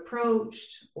alone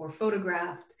approached or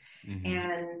photographed. Mm-hmm.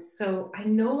 And so I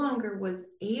no longer was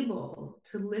able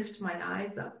to lift my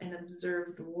eyes up and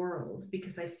observe the world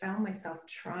because I found myself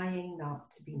trying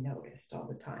not to be noticed all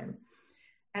the time.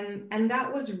 And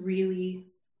that was really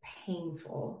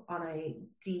painful on a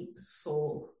deep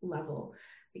soul level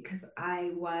because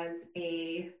I was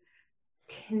a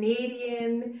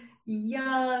Canadian,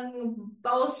 young,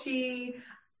 bolshy,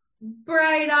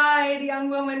 bright-eyed young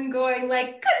woman going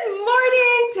like, good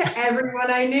morning to everyone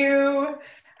I knew.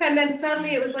 And then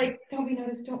suddenly it was like, don't be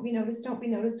noticed, don't be noticed, don't be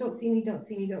noticed, don't see me, don't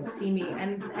see me, don't see me.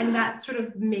 And that sort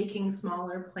of making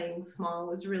smaller, playing small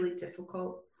was really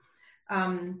difficult.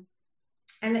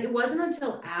 And it wasn't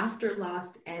until after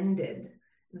Lost ended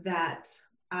that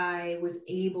I was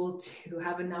able to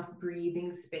have enough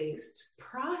breathing space to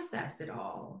process it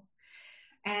all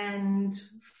and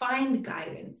find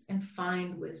guidance and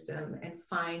find wisdom and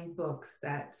find books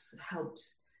that helped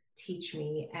teach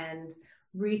me and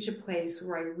reach a place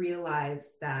where I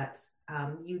realized that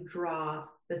you draw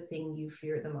the thing you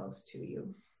fear the most to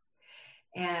you.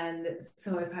 And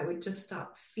so if I would just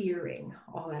stop fearing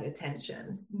all that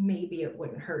attention, maybe it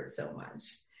wouldn't hurt so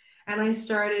much. And I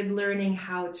started learning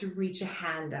how to reach a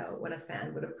hand out when a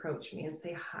fan would approach me and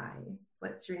say, hi,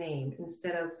 what's your name?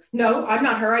 Instead of, no, I'm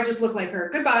not her. I just look like her.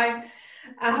 Goodbye.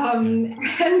 And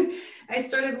I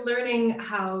started learning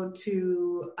how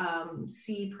to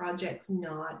see projects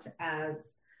not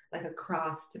as like a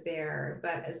cross to bear,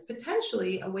 but as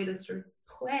potentially a way to sort of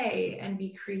play and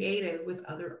be creative with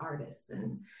other artists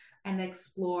and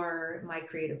explore my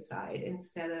creative side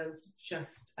instead of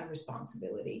just a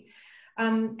responsibility.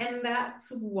 And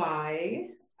that's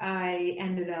why I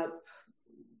ended up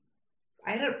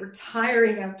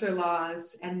retiring after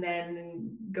Lost and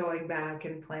then going back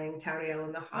and playing Tauriel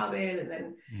in The Hobbit and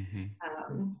then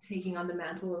taking on the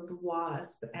mantle of the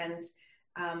Wasp. And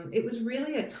it was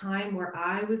really a time where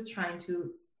I was trying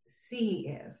to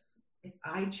see if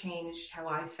I changed how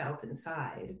I felt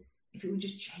inside, if it would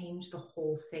just change the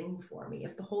whole thing for me,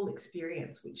 if the whole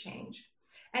experience would change.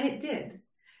 And it did.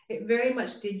 It very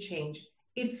much did change.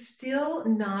 It's still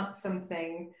not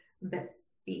something that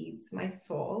feeds my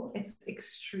soul. It's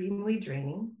extremely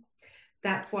draining.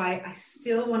 That's why I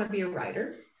still want to be a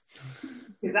writer,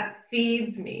 because that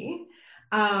feeds me.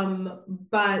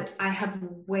 But I have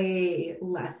way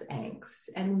less angst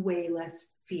and way less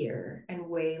fear and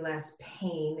way less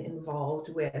pain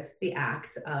involved with the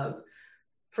act of,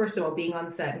 first of all, being on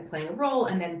set and playing a role,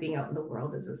 and then being out in the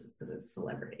world as a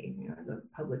celebrity, as a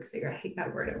public figure. I hate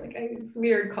that word. I'm like, it's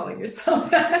weird calling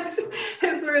yourself that.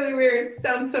 It's really weird. It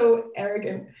sounds so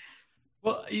arrogant.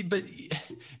 Well, but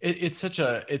it's such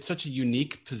a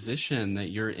unique position that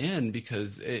you're in,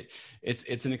 because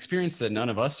it's an experience that none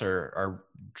of us are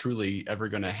truly ever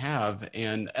going to have.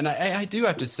 And I do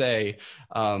have to say,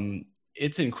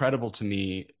 it's incredible to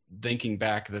me thinking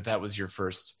back that was your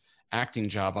first acting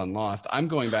job on Lost. I'm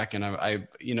going back and I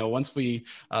once we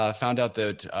found out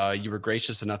that you were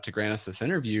gracious enough to grant us this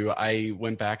interview, I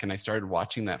went back and I started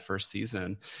watching that first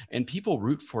season, and people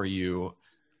root for you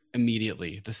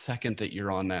immediately the second that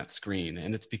you're on that screen.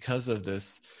 And it's because of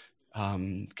this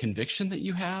conviction that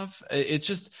you have. It's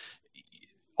just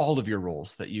all of your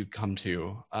roles that you come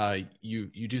to,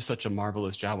 you do such a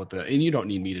marvelous job with it. And you don't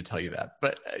need me to tell you that,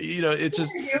 but it's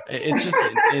just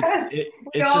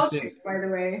by the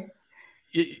way,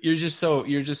 you're just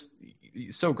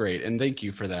so great. And thank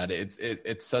you for that.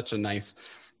 It's so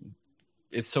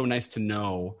nice to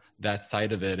know that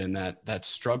side of it and that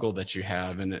struggle that you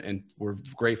have. And we're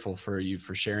grateful for you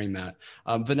for sharing that.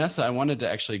 Vanessa, I wanted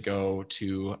to actually go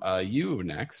to you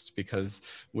next, because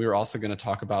we were also going to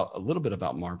talk a little bit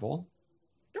about Marvel.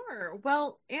 Sure.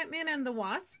 Well, Ant-Man and the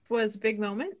Wasp was a big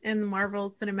moment in the Marvel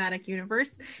Cinematic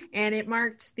Universe, and it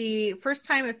marked the first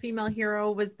time a female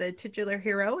hero was the titular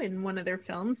hero in one of their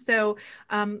films. So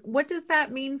what does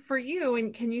that mean for you?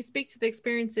 And can you speak to the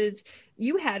experiences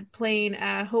you had playing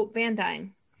Hope Van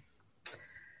Dyne?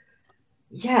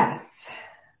 Yes.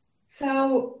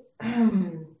 So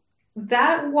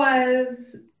that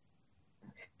was...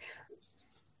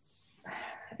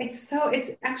 It's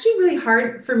actually really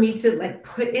hard for me to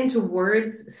put into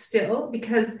words still,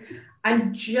 because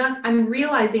I'm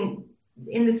realizing,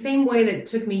 in the same way that it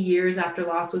took me years after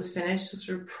Lost was finished to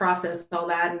sort of process all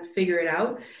that and figure it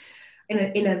out in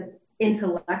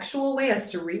intellectual way, a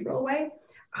cerebral way,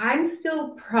 I'm still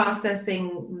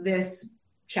processing this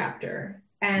chapter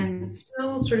and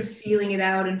still sort of feeling it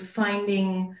out and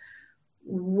finding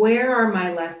where are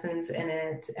my lessons in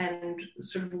it and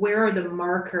sort of where are the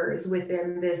markers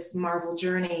within this Marvel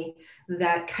journey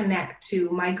that connect to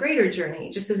my greater journey,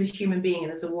 just as a human being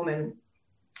and as a woman.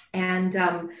 And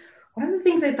one of the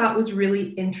things I thought was really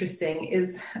interesting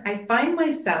is I find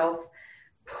myself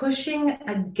pushing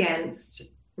against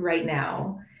right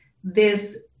now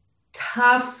this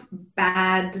tough,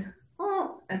 bad,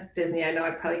 oh, that's Disney. I know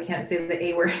I probably can't say the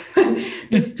A word,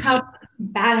 this tough,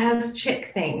 badass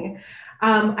chick thing.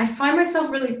 I find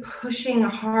myself really pushing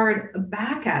hard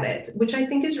back at it, which I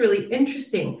think is really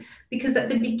interesting because at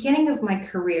the beginning of my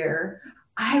career,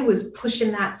 I was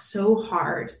pushing that so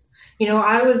hard. You know,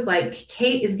 I was like,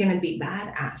 Kate is going to be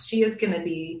badass. She's going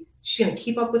to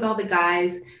keep up with all the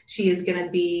guys. She is going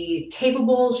to be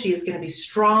capable. She is going to be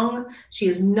strong. She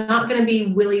is not going to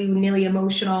be willy-nilly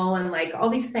emotional and like all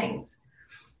these things.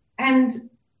 And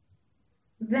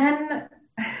then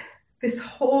this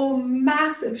whole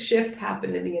massive shift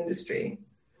happened in the industry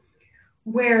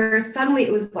where suddenly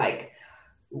it was like,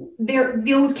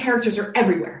 those characters are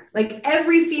everywhere. Like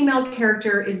every female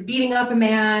character is beating up a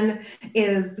man,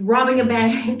 is robbing a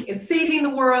bank, is saving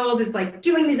the world, is like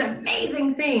doing these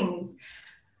amazing things.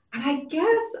 And I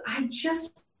guess I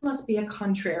just must be a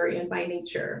contrarian by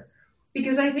nature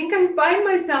because I think I find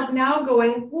myself now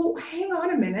going, well, hang on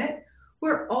a minute.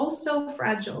 We're all so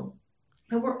fragile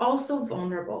and we're also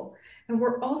vulnerable and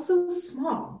we're also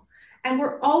small. And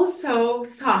we're also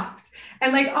soft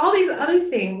and like all these other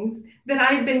things that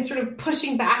I've been sort of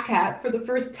pushing back at for the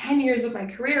first 10 years of my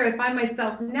career. I find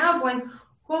myself now going,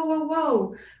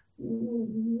 whoa.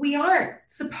 We aren't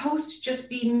supposed to just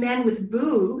be men with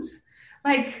boobs.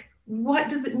 Like, what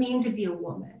does it mean to be a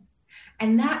woman?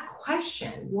 And that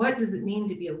question, what does it mean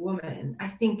to be a woman, I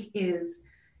think is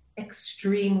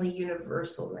extremely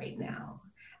universal right now.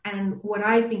 And what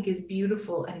I think is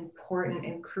beautiful and important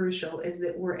and crucial is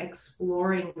that we're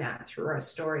exploring that through our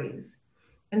stories.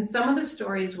 And some of the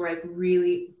stories where I've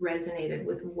really resonated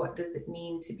with what does it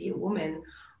mean to be a woman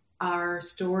are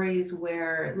stories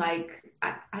where, like,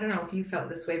 I don't know if you felt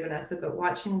this way, Vanessa, but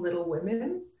watching Little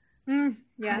Women, it's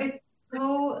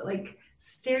so like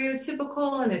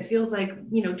stereotypical and it feels like,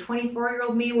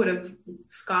 24-year-old me would have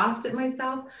scoffed at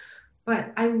myself.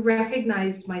 But I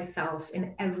recognized myself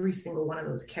in every single one of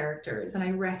those characters. And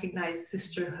I recognized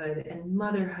sisterhood and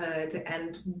motherhood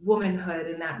and womanhood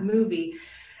in that movie.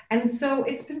 And so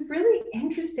it's been really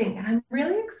interesting. And I'm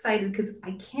really excited because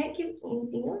I can't give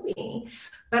anything away.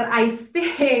 But I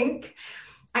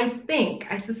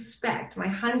suspect, my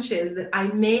hunch is that I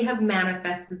may have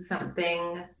manifested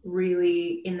something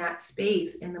really in that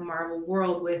space in the Marvel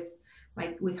world with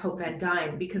Hope Van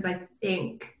Dyne, because I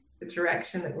think the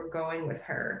direction that we're going with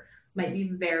her might be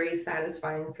very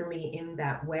satisfying for me in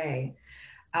that way.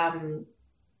 I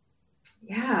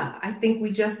think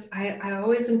I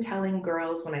always am telling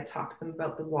girls when I talk to them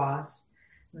about the Wasp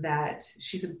that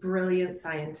she's a brilliant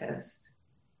scientist.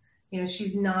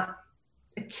 She's not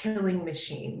a killing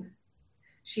machine.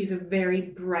 She's a very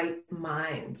bright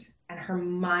mind, and her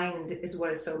mind is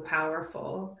what is so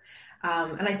powerful.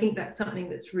 And I think that's something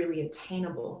that's really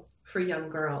attainable for young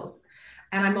girls.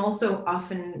 And I'm also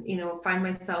often, find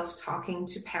myself talking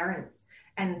to parents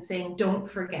and saying, don't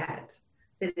forget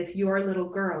that if your little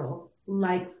girl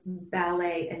likes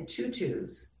ballet and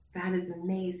tutus, that is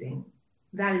amazing.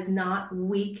 That is not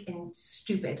weak and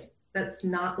stupid. That's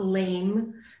not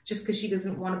lame just because she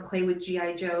doesn't want to play with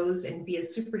G.I. Joes and be a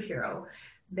superhero.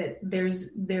 That there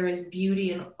is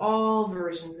beauty in all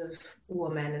versions of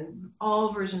woman and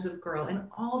all versions of girl and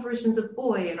all versions of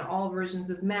boy and all versions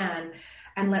of man.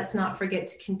 And let's not forget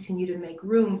to continue to make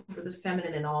room for the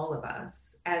feminine in all of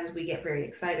us as we get very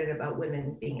excited about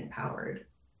women being empowered.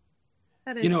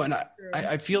 That is and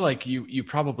I feel like you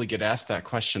probably get asked that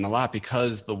question a lot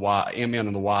because the Ant-Man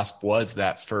and the Wasp was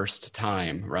that first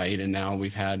time, right? And now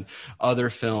we've had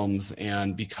other films,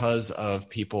 and because of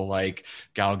people like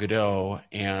Gal Gadot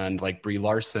and like Brie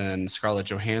Larson, Scarlett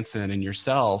Johansson, and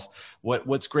yourself,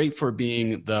 what's great for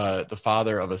being the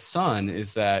father of a son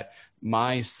is that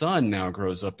my son now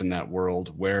grows up in that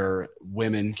world where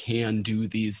women can do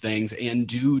these things and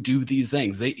do these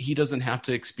things. He doesn't have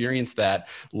to experience that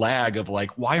lag of like,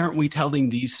 why aren't we telling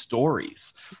these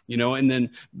stories? And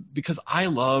then because I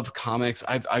love comics,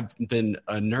 I've been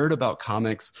a nerd about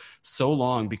comics so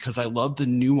long because I love the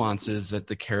nuances that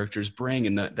the characters bring,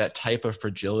 and that type of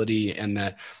fragility and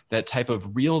that type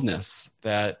of realness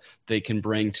that they can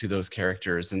bring to those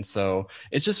characters. And so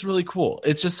it's just really cool.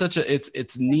 It's just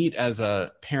it's neat as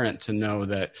a parent to know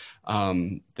that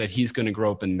that he's going to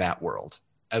grow up in that world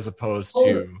as opposed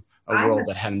to a world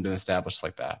that hadn't been established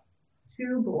like that.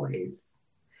 2 boys,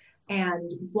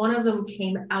 and one of them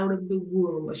came out of the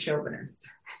womb a chauvinist.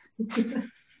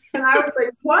 And I was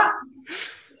like, what?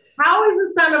 How is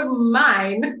a son of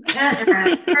mine?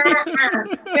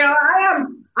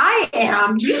 I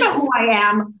am. Do you know who I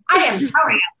am? I am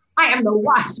Taria. I am the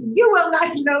Wasp. You will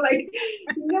not, no way.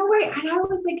 And I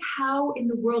was like, how in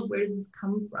the world, where does this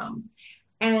come from?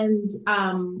 And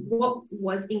what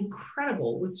was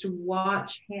incredible was to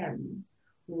watch him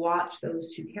watch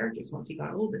those 2 characters once he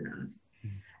got old enough.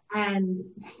 And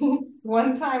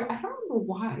one time, I don't remember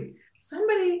why,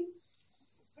 maybe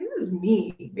it was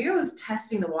me, maybe I was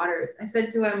testing the waters. I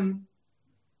said to him,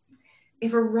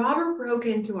 if a robber broke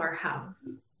into our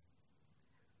house,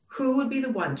 who would be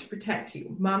the one to protect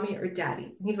you, mommy or daddy?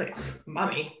 And he was like,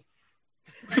 mommy.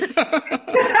 And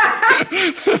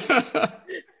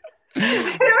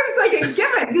it was like a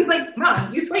given. He's like,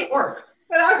 Mom, you slay orcs.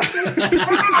 And I was like,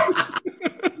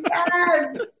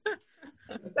 yes.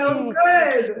 So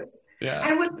good. Yeah.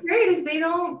 And what's great is he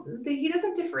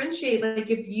doesn't differentiate. Like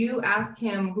if you ask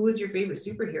him who is your favorite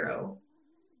superhero,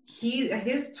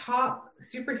 his top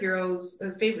superheroes,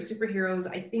 favorite superheroes,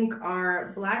 I think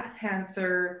are Black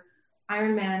Panther,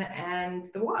 Iron Man, and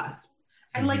the Wasp.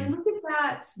 And like, look at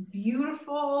that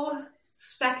beautiful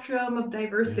spectrum of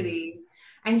diversity.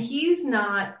 And he's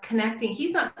not connecting.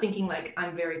 He's not thinking like,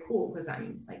 I'm very cool because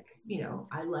I'm like,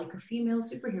 I like a female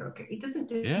superhero. It doesn't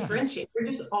differentiate. They're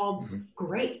just all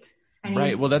great. And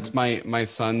right. Well, that's my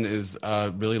son is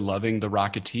really loving The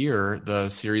Rocketeer, the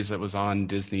series that was on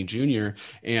Disney Junior.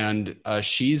 And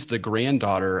she's the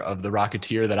granddaughter of the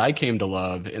Rocketeer that I came to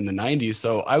love in the 90s.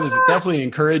 So I was definitely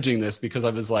encouraging this because I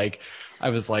was like,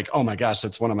 oh my gosh,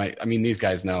 that's one of my, these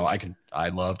guys know I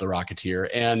love The Rocketeer.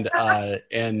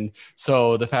 And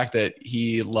so the fact that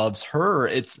he loves her,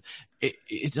 it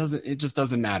just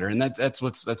doesn't matter. And that's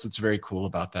what's very cool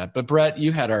about that. But Brett,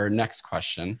 you had our next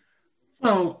question.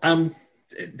 Well,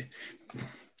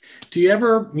 do you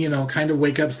ever, kind of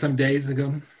wake up some days and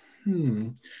go,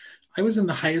 I was in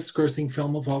the highest grossing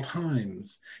film of all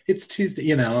times. It's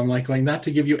Tuesday, I'm like going, not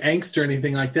to give you angst or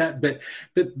anything like that, but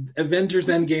Avengers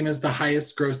Endgame is the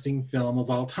highest grossing film of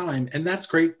all time. And that's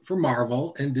great for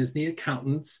Marvel and Disney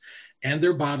accountants and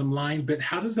their bottom line. But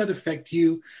how does that affect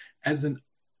you as an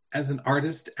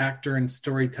artist, actor, and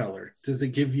storyteller? Does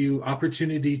it give you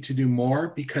opportunity to do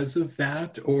more because of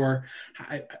that? Or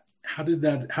how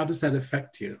does that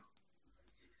affect you?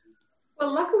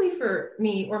 Well, luckily for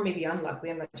me, or maybe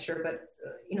unluckily, I'm not sure, but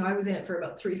I was in it for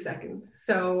about 3 seconds.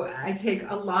 So I take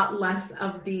a lot less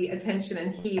of the attention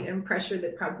and heat and pressure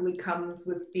that probably comes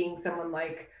with being someone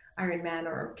like Iron Man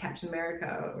or Captain America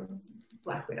or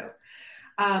Black Widow,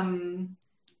 or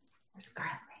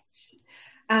Scarlet Witch.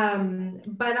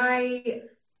 But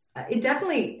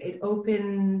it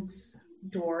opens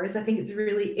doors. I think it's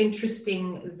really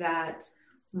interesting that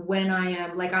when I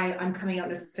am I'm coming out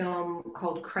in a film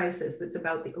called Crisis that's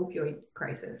about the opioid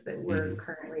crisis that we're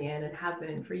currently in and have been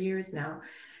in for years now.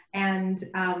 And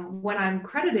when I'm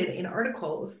credited in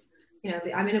articles,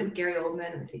 I'm in it with Gary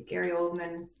Oldman, and I say Gary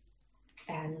Oldman,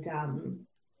 and now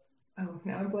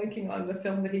I'm blanking on the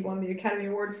film that he won the Academy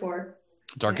Award for.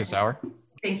 Darkest Hour.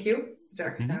 Thank you,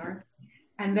 Darkest Hour.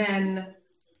 And then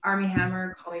Armie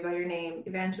Hammer, Call Me by Your Name,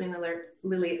 Evangeline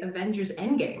Lilly, Avengers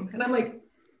Endgame, and I'm like,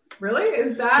 really?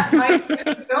 Is that my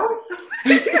film?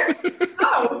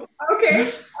 Oh,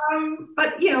 okay.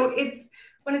 But it's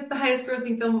when it's the highest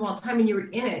grossing film of all time and you were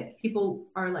in it, people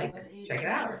are like, check it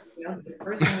out. This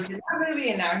person was in that movie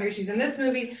and now here she's in this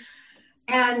movie.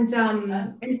 And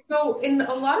so in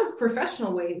a lot of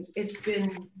professional ways, it's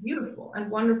been beautiful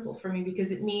and wonderful for me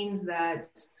because it means that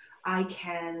I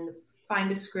can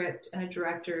find a script and a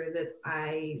director that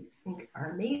I think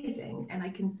are amazing. And I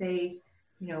can say,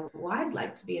 well, I'd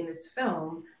like to be in this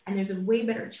film, and there's a way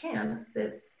better chance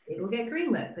that it'll get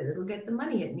greenlit, that it'll get the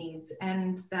money it needs.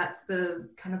 And that's the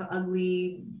kind of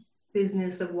ugly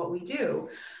business of what we do.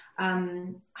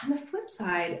 On the flip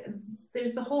side,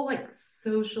 there's the whole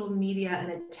social media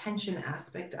and attention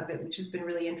aspect of it, which has been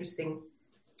really interesting.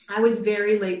 I was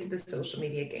very late to the social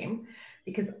media game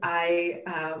because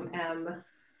I'm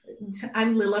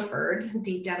Lilla Ferd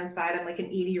deep down inside. I'm like an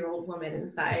 80-year-old woman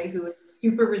inside who is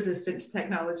super resistant to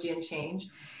technology and change.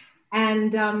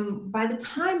 And by the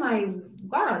time I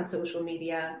got on social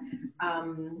media,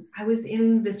 I was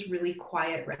in this really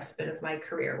quiet respite of my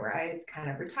career where I had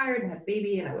kind of retired and had a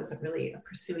baby, and I wasn't really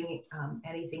pursuing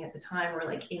anything at the time, or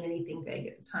like in anything big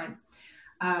at the time,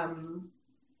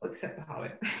 except The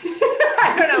Hobbit.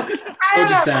 I don't know.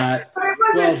 That. But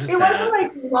it wasn't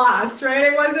like Lost, right?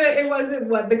 It wasn't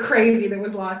what the crazy that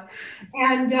was Lost,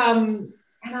 and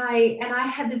I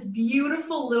had this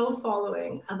beautiful little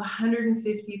following of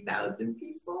 150,000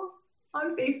 people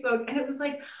on Facebook, and it was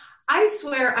like, I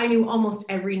swear I knew almost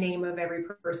every name of every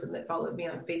person that followed me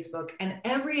on Facebook, and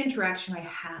every interaction I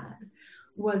had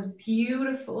was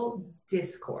beautiful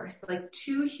discourse, like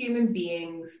two human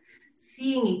beings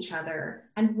seeing each other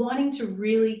and wanting to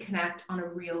really connect on a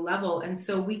real level. And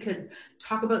so we could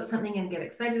talk about something and get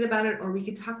excited about it, or we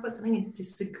could talk about something and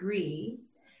disagree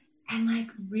and like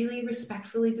really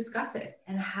respectfully discuss it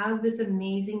and have this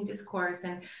amazing discourse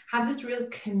and have this real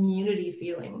community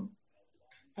feeling.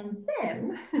 And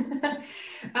then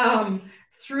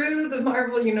through the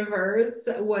Marvel Universe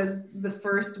was the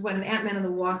first, when Ant-Man and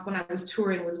the Wasp, when I was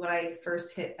touring, was when I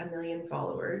first hit 1 million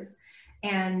followers.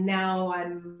 And now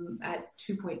I'm at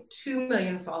 2.2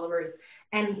 million followers.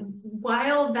 And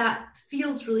while that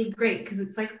feels really great, because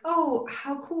it's like, oh,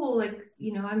 how cool, like,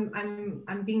 you know,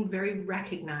 I'm being very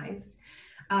recognized,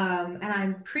 and I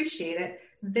appreciate it.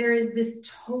 There is this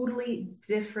totally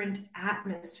different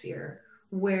atmosphere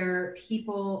where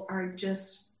people are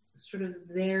just sort of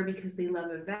there because they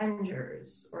love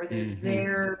Avengers, or they're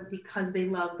there because they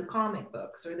love the comic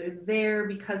books, or they're there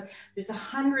because there's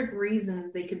 100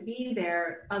 reasons they could be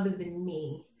there other than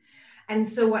me. And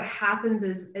so what happens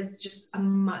is it's just a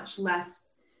much less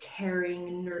caring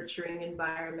and nurturing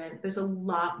environment. There's a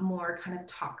lot more kind of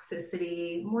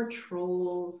toxicity, more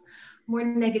trolls, more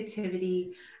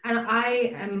negativity. And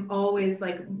I am always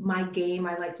like, my game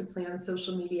I like to play on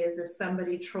social media is, if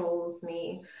somebody trolls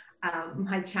me,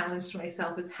 my challenge to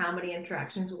myself is, how many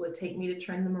interactions will it take me to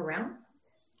turn them around?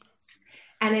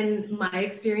 And in my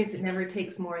experience, it never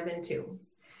takes more than 2.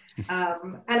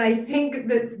 And I think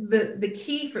that the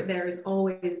key for there is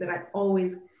always that I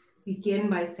always begin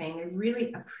by saying, I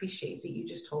really appreciate that you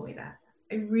just told me that.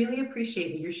 I really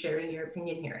appreciate that you're sharing your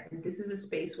opinion here. And this is a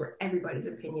space where everybody's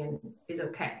opinion is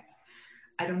okay.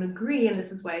 I don't agree, and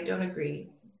this is why I don't agree.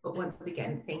 But once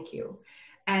again, thank you.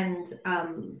 And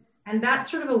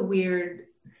that's sort of a weird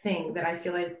thing that I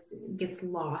feel like gets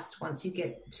lost once you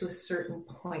get to a certain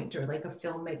point, or like a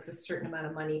film makes a certain amount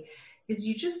of money, is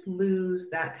you just lose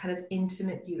that kind of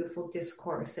intimate, beautiful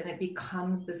discourse, and it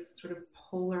becomes this sort of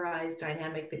polarized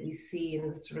dynamic that you see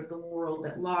in sort of the world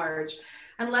at large,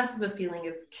 and less of a feeling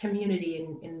of community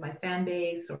in my fan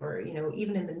base, or, you know,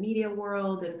 even in the media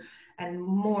world, and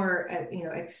more, you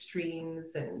know,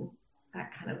 extremes and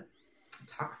that kind of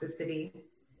toxicity.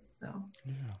 So,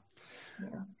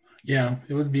 yeah,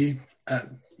 it would be.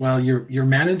 Well, you're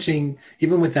managing,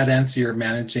 even with that answer, you're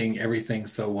managing everything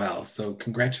so well. So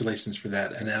congratulations for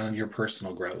that, and on your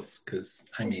personal growth, because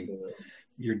I mean,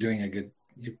 you're doing a good.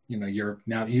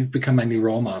 You've become my new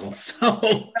role model.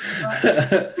 So,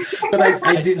 but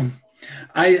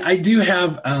I do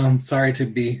have. Sorry to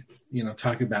be,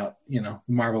 talk about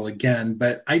Marvel again,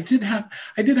 but I did have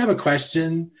a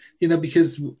question.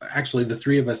 Because actually the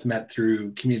three of us met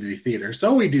through community theater,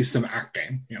 so we do some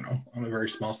acting, on a very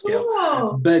small scale.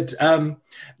 Cool. But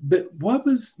what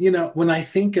was, when I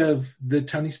think of the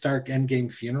Tony Stark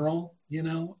Endgame funeral,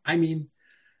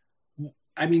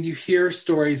 I mean, you hear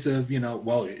stories of,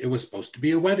 well, it was supposed to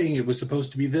be a wedding. It was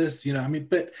supposed to be this,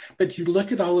 but you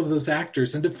look at all of those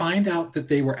actors, and to find out that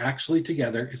they were actually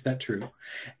together, is that true?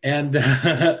 And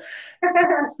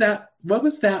what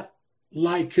was that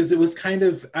like? Because it was kind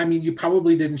of, I mean, you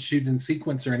probably didn't shoot in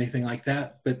sequence or anything like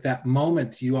that, but that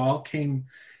moment you all came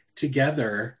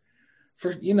together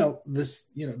for, this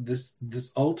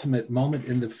ultimate moment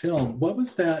in the film. What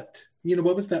was that?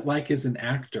 What was that like as an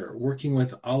actor, working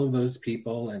with all of those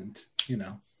people? And,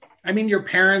 I mean, your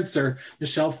parents are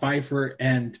Michelle Pfeiffer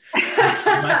and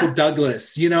Michael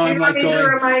Douglas, I'm like going,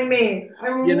 remind me.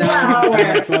 I'm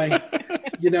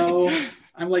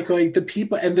like going, the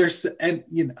people, and there's, and,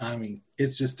 I mean,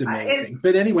 it's just amazing.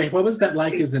 But anyway, what was that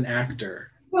like as an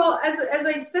actor? Well, as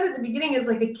I said at the beginning, as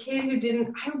like a kid I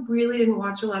really didn't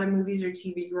watch a lot of movies or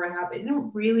TV growing up. I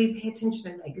didn't really pay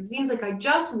attention to magazines. Like, I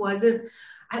just wasn't,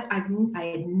 I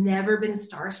had never been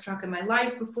starstruck in my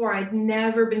life before. I'd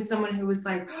never been someone who was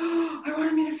like, oh, I want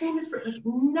to meet a famous person. Like,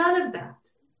 none of that.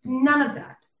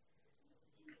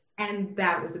 And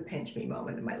that was a pinch me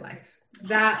moment in my life.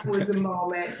 That was the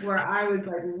moment where I was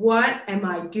like, what am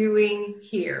I doing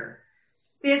here?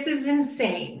 This is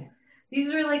insane.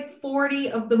 These are like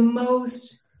 40 of the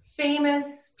most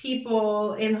famous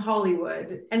people in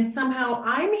Hollywood, and somehow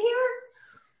I'm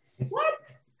here?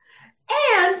 What?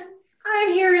 And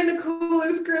I'm here in the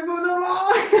coolest group of them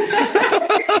all.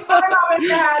 My mom and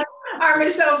dad are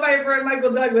Michelle Pfeiffer and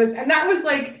Michael Douglas. And that was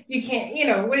like, you can't,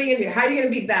 what are you going to do? How are you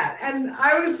going to beat that? And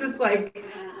I was just like,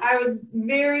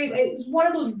 it's one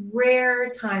of those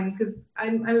rare times, because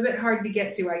I'm a bit hard to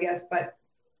get to, I guess, but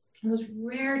those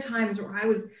rare times where I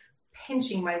was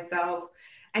pinching myself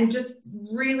and just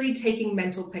really taking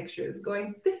mental pictures,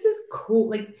 going, this is cool.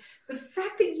 Like, the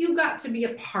fact that you got to be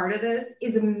a part of this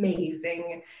is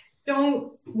amazing.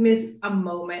 Don't miss a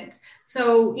moment.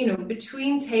 So,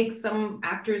 between takes, some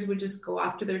actors would just go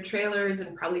off to their trailers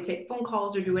and probably take phone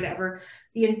calls or do whatever.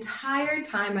 The entire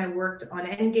time I worked on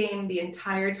Endgame, the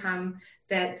entire time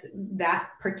that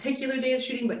particular day of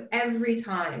shooting, but every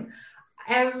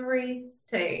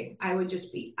day, I would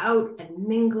just be out and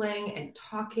mingling and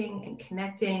talking and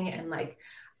connecting, and like,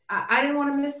 I didn't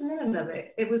want to miss a minute of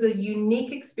it. It was a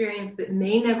unique experience that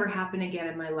may never happen again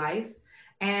in my life,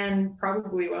 and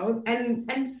probably won't.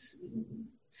 And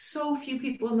so few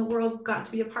people in the world got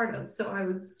to be a part of. So it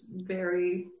was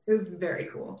very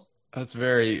cool.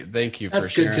 Thank you for sharing.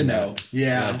 That's good to know.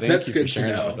 Yeah, that's good to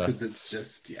know, because it's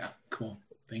just, cool.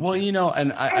 Thank you.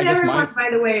 And I guess by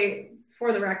the way,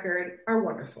 for the record, are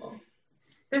wonderful.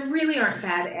 There really aren't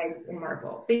bad eggs in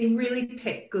Marvel. They really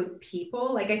pick good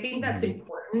people. Like, I think that's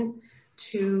important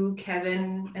to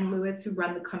Kevin and Lewis, who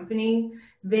run the company.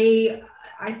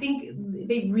 I think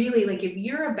they really, like, if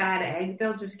you're a bad egg,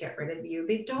 they'll just get rid of you.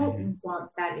 They don't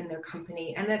want that in their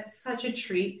company. And that's such a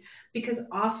treat, because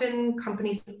often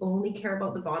companies only care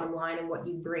about the bottom line and what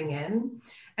you bring in.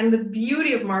 And the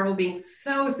beauty of Marvel being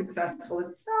so successful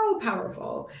and so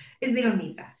powerful is they don't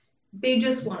need that. They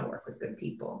just want to work with good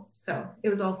people. So it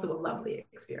was also a lovely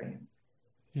experience.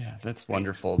 Yeah, that's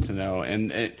wonderful to know.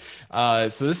 And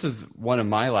so this is one of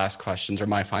my last questions, or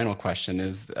my final question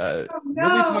is, We'll be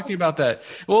talking about that.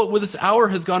 Well, this hour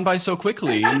has gone by so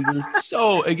quickly, and we're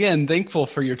so, again, thankful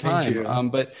for your time.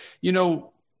 But,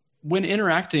 when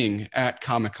interacting at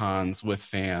Comic-Cons with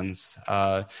fans,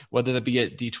 whether that be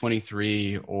at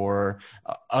D23 or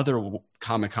other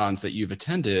Comic-Cons that you've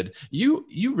attended, you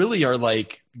really are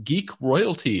like geek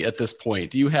royalty at this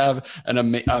point. You have an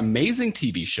amazing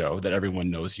TV show that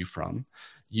everyone knows you from.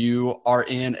 You are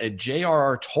in a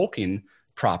J.R.R. Tolkien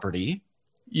property.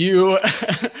 You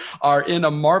are in a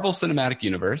Marvel Cinematic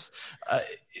Universe.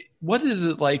 What is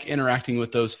it like interacting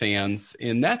with those fans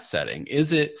in that setting?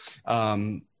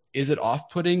 Is it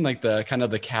off-putting, like the kind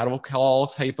of the cattle call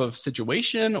type of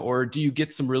situation, or do you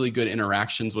get some really good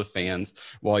interactions with fans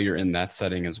while you're in that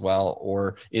setting as well,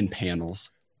 or in panels?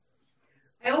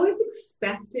 I always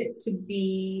expect it to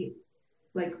be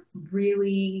like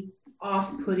really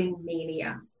off-putting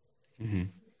mania.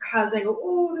 Because I go,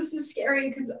 oh, this is scary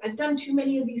because I've done too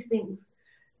many of these things.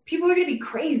 People are going to be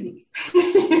crazy,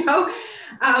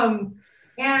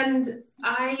 and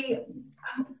I'm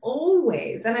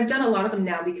always, and I've done a lot of them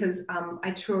now because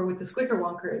I tour with the Squicker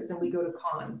Wonkers and we go to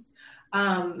cons.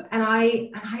 And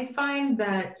I find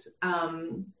that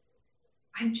I'm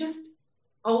just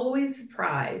always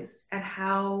surprised at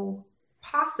how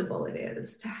possible it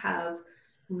is to have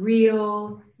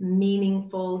real,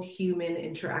 meaningful human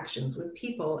interactions with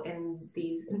people in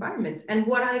these environments. And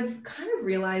what I've kind of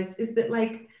realized is that,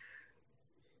 like,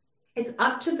 it's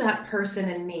up to that person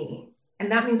and me.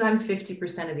 And that means I'm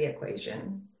 50% of the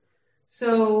equation.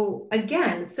 So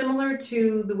again, similar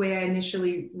to the way I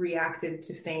initially reacted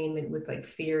to fame and with like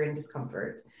fear and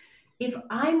discomfort, if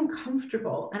I'm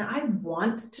comfortable and I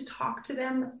want to talk to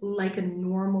them like a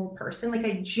normal person, like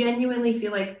I genuinely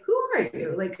feel like, who are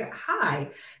you? Like, hi,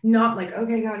 not like,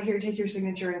 okay, God, here, take your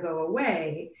signature and go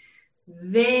away.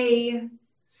 They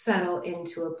settle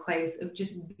into a place of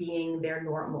just being their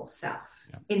normal self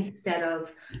instead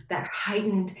of that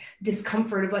heightened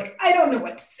discomfort of like, I don't know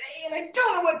what to say and I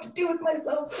don't know what to do with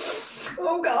myself.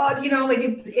 Oh God, like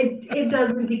it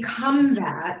doesn't become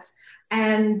that.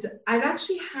 And I've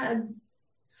actually had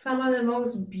some of the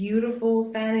most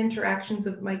beautiful fan interactions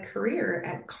of my career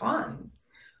at cons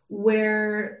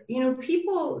where,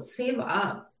 people save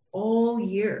up all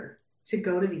year to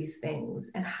go to these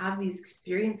things and have these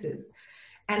experiences.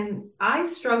 And I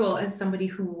struggle as somebody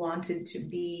who wanted to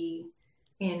be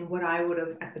in what I would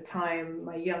have at the time,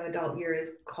 my young adult years,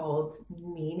 called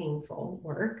meaningful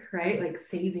work, right? Like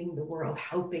saving the world,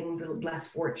 helping the less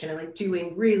fortunate, like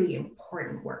doing really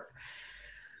important work.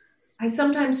 I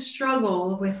sometimes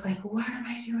struggle with like, what am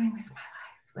I doing with my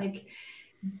life? Like,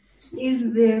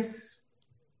 is this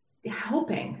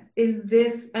helping?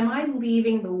 Am I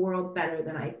leaving the world better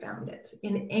than I found it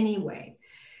in any way?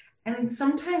 And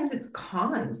sometimes it's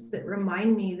cons that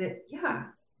remind me that, yeah,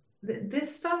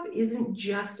 this stuff isn't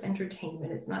just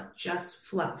entertainment. It's not just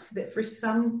fluff. That for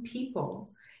some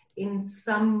people, in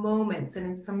some moments and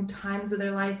in some times of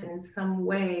their life and in some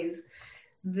ways,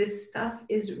 this stuff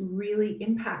is really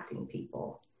impacting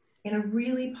people in a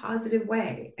really positive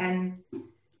way. And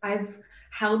I've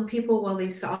held people while they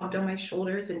sobbed on my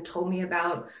shoulders and told me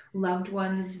about loved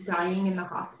ones dying in the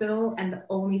hospital. And the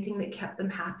only thing that kept them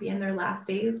happy in their last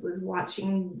days was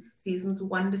watching seasons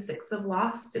 1 to 6 of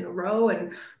Lost in a row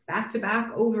and back to back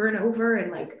over and over.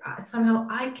 And like somehow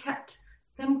I kept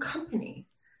them company.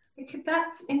 Like,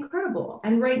 that's incredible.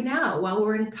 And right now, while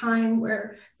we're in a time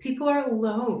where people are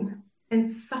alone and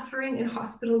suffering in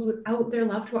hospitals without their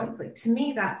loved ones, like, to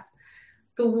me, that's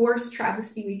the worst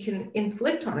travesty we can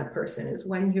inflict on a person, is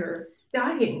when you're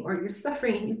dying or you're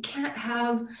suffering and you can't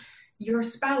have your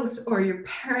spouse or your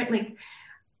parent. Like,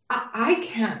 I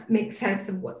can't make sense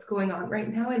of what's going on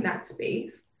right now in that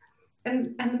space.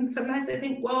 And sometimes I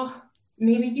think, well,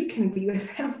 maybe you can be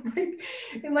with them, like,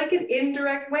 in like an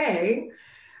indirect way.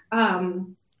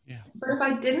 But if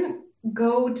I didn't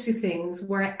go to things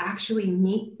where I actually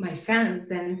meet my fans,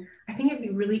 then I think it'd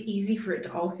be really easy for it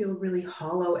to all feel really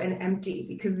hollow and empty,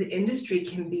 because the industry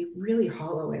can be really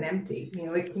hollow and empty. You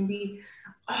know, it can be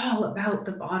all about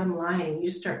the bottom line, and you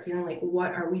just start feeling like,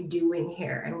 what are we doing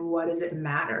here and what does it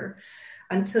matter,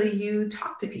 until you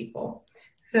talk to people.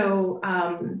 So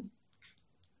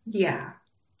yeah,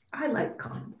 I like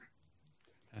cons.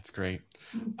 That's great.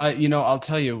 I'll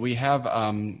tell you, we have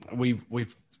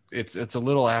we've it's a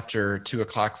little after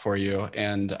 2:00 for you,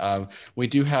 and we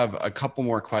do have a couple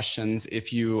more questions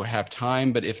if you have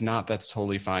time, but if not, that's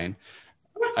totally fine.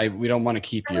 We don't want to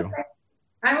keep you.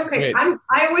 I'm okay.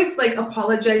 I always like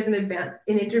apologize in advance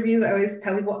in interviews. I always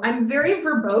tell people I'm very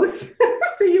verbose,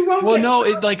 so you won't. Well,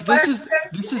 no, this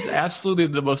is absolutely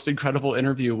the most incredible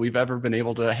interview we've ever been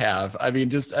able to have. I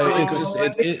mean,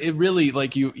 it really,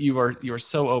 like, you are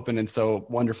so open and so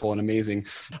wonderful and amazing.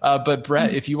 But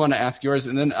Brett, if you want to ask yours,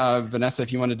 and then Vanessa,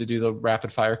 if you wanted to do the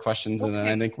rapid fire questions, and then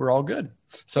I think we're all good.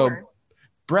 So, sure.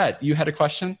 Brett, you had a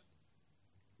question?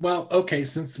 Well, okay,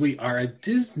 since we are a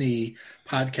Disney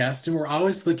podcast and we're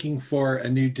always looking for a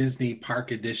new Disney park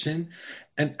edition,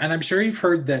 and I'm sure you've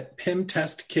heard that Pym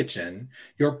Test Kitchen,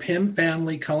 your Pym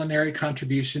family culinary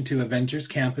contribution to Avengers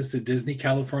Campus at Disney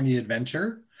California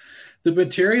Adventure.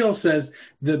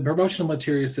 The promotional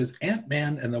material says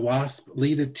Ant-Man and the Wasp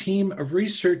lead a team of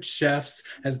research chefs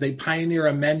as they pioneer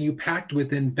a menu packed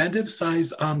with inventive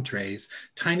size entrees,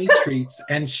 tiny treats,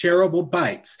 and shareable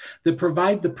bites that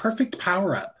provide the perfect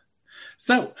power-up.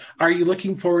 So, are you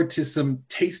looking forward to some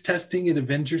taste testing at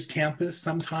Avengers Campus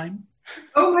sometime?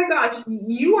 Oh my gosh,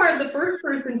 you are the first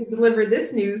person to deliver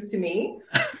this news to me.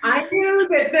 I knew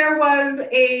that there was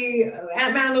a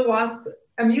Ant-Man and the Wasp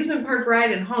amusement park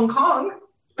ride in Hong Kong,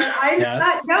 but I did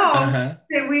not know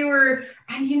that we were.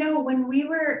 And when we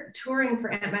were touring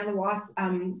for Ant-Man and the Wasp,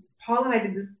 Paul and I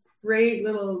did this great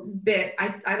little bit.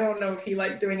 I don't know if he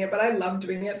liked doing it, but I loved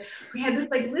doing it. We had this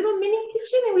like little mini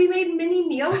kitchen and we made mini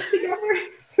meals together.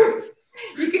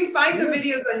 You can find the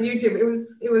videos on YouTube.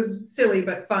 It was silly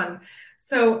but fun.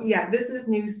 So yeah, this is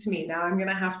news to me. Now I'm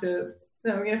gonna have to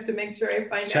make sure I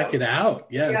find check it out.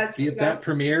 Yes, be it that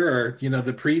premiere or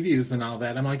the previews and all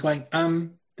that. I'm like going,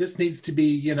 this needs to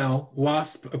be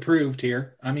WASP approved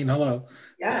here. I mean, hello.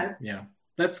 Yes. So, yeah,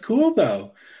 that's cool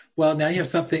though. Well, now you have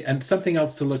something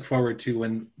else to look forward to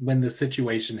when the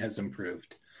situation has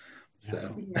improved.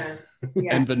 So,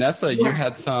 yeah. And Vanessa, you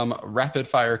had some rapid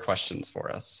fire questions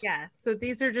for us. Yeah. So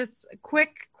these are just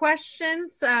quick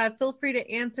questions. Feel free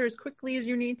to answer as quickly as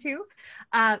you need to.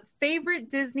 Favorite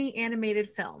Disney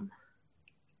animated film?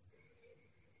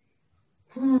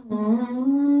 Disney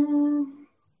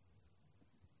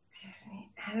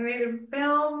animated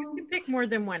film. You can pick more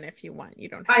than one if you want. You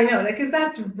don't. I know, because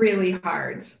that's really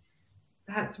hard.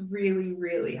 That's really,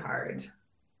 really hard.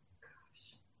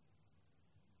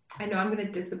 I know I'm going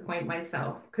to disappoint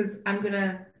myself because I'm going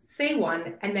to say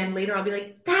one and then later I'll be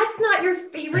like, that's not your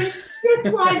favorite.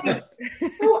 This one.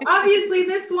 So obviously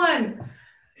this one.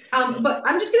 But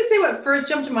I'm just going to say what first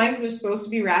jumped to mind because they're supposed to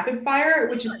be rapid fire,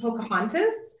 which is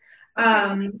Pocahontas,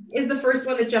 is the first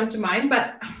one that jumped to mind.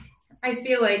 But I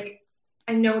feel like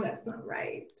I know that's not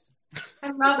right.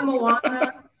 I love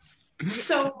Moana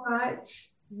so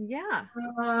much. Yeah.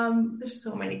 There's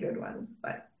so many good ones,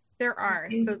 but there are.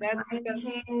 So that's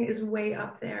King is way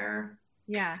up there.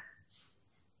 Yeah.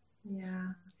 Yeah.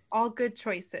 All good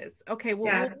choices. Okay,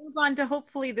 we'll move on to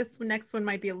hopefully this next one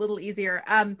might be a little easier.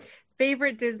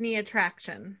 Favorite Disney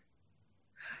attraction?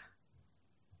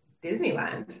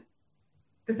 Disneyland.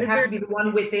 Does it have to be the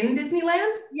one within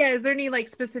Disneyland? Yeah, is there any like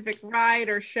specific ride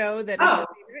or show that is your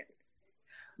favorite?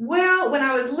 Well, when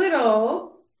I was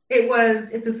little,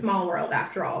 it's a small world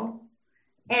after all.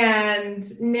 And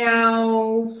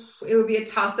now it would be a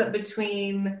toss-up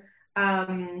between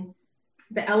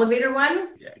the elevator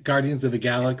one. Yeah, Guardians of the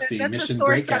Galaxy, that's Mission a sore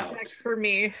Breakout. subject for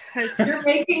me. You're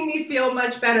making me feel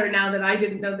much better now that I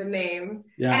didn't know the name.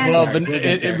 Yeah, And- Well, sorry,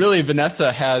 it really,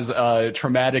 Vanessa has a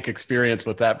traumatic experience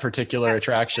with that particular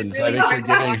attraction. So I think you're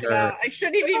giving her. I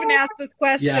shouldn't have even asked this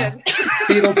question. Yeah.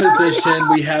 Fetal position.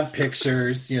 We have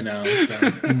pictures, So,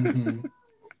 mhm.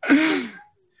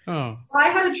 Oh, I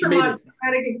had a traumatic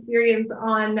experience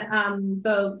on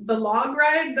the log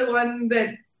ride, the one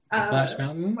that Splash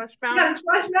Mountain. Splash Mountain. Yeah,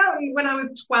 Splash Mountain. When I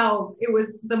was 12, it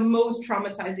was the most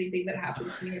traumatizing thing that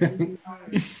happened to me.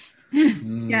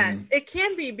 Yes, it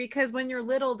can be, because when you're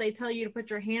little, they tell you to put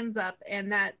your hands up,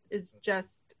 and that is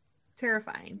just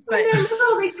terrifying. But When they're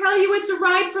little, they tell you it's a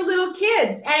ride for little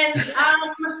kids,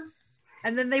 and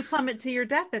and then they plummet to your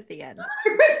death at the end. I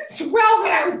was 12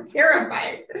 and I was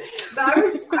terrified. But I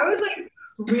was like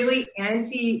really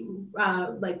anti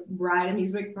like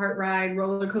amusement park ride,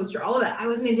 roller coaster, all of that. I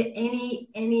wasn't into any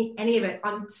of it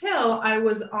until I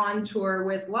was on tour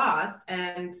with Lost,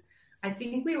 and I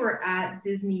think we were at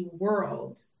Disney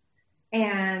World,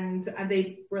 and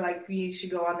they were like, "You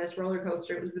should go on this roller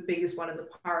coaster." It was the biggest one in the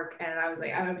park, and I was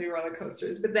like, "I don't do roller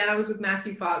coasters." But then I was with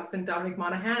Matthew Fox and Dominic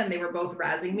Monaghan, and they were both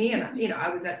razzing me, and I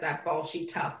was at that ball-she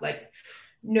tough, like,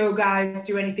 no guys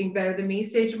do anything better than me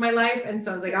stage of my life. And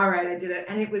so I was like, all right, I did it.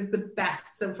 And it was the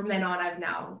best. So from then on, I've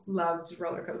now loved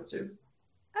roller coasters.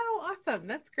 Oh, awesome.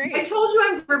 That's great. I told you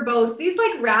I'm verbose. These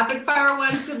like rapid fire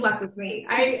ones, good luck with me.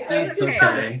 That's okay.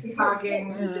 okay.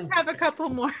 Talking. We just have a couple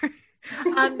more.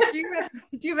 Do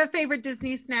you have a favorite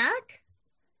Disney snack?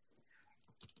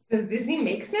 Does Disney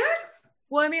make snacks?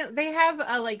 Well, I mean, they have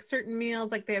like certain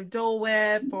meals, like they have Dole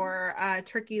Whip or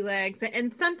turkey legs,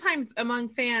 and sometimes among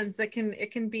fans it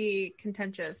can be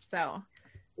contentious. So,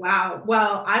 wow.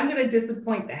 Well, I'm gonna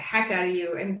disappoint the heck out of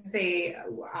you and say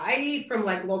I eat from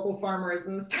like local farmers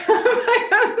and stuff. I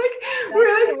have like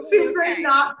really totally super okay.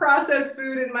 not processed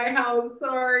food in my house.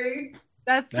 Sorry.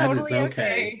 that's That is totally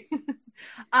okay.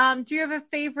 Do you have a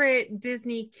favorite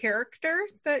Disney character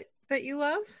that you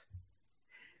love?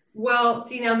 Well,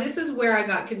 see, now this is where I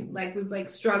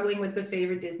was struggling with the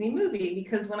favorite Disney movie,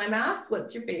 because when I'm asked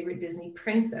what's your favorite Disney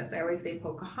princess, I always say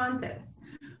Pocahontas.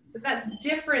 But that's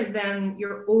different than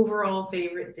your overall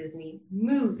favorite Disney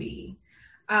movie.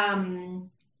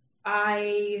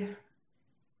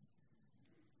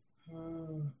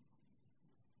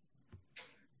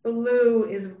 Baloo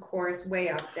is, of course, way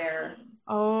up there.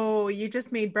 Oh, you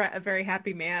just made Brett a very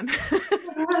happy man.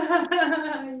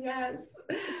 Yes,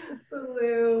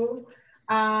 Baloo.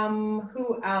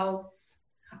 Who else?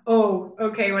 Oh,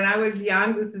 okay. When I was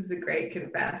young, this is a great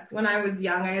confess. When I was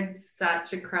young, I had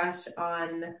such a crush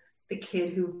on the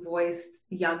kid who voiced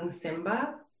young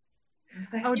Simba. Was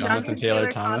that Oh, Jonathan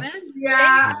Taylor Thomas?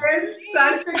 Yeah, I had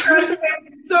such a crush on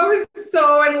him. So I was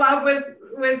so in love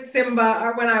with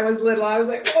Simba when I was little. I was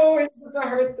like, oh, it's a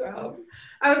heartthrob.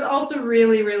 I was also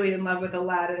really, really in love with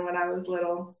Aladdin when I was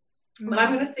little. But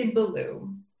I'm going to say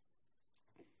Baloo.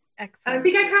 Excellent. I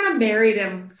think I kind of married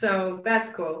him, so that's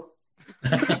cool.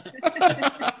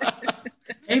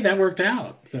 Hey, that worked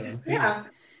out. So hey. Yeah.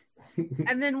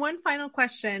 And then one final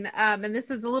question, and this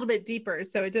is a little bit deeper,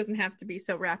 so it doesn't have to be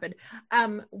so rapid.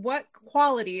 What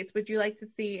qualities would you like to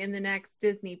see in the next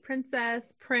Disney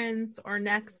princess, prince, or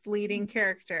next leading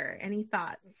character? Any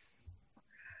thoughts?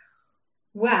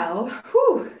 Well,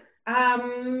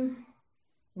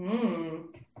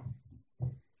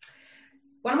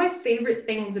 one of my favorite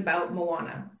things about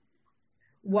Moana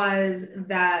was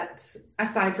that,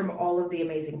 aside from all of the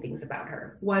amazing things about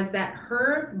her, was that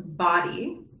her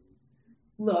body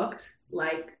looked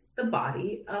like the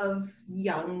body of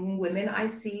young women I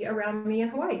see around me in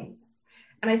Hawaii.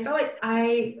 And I felt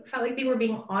like they were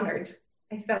being honored.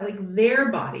 I felt like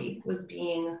their body was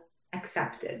being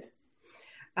accepted.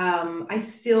 I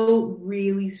still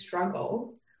really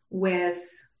struggle with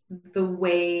the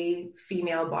way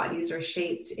female bodies are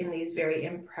shaped in these very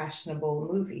impressionable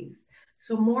movies.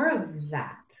 So more of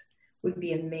that would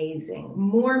be amazing.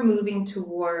 More moving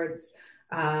towards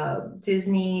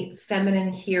Disney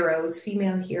feminine heroes,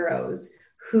 female heroes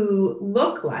who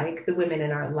look like the women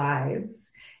in our lives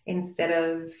instead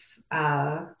of,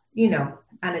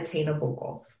 unattainable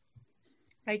goals.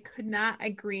 I could not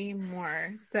agree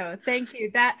more. So thank you.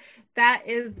 That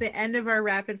is the end of our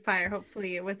rapid fire.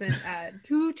 Hopefully it wasn't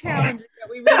too challenging,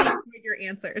 but we really enjoyed your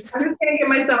answers. I'm just going to give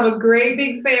myself a great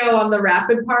big fail on the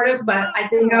rapid part of it, but I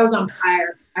think I was on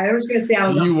fire. I was going to say I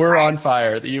was You on were fire. on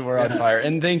fire. You were on Yes. fire.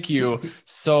 And thank you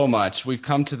so much. We've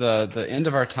come to the end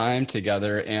of our time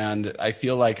together, and I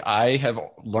feel like I have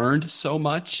learned so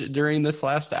much during this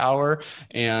last hour,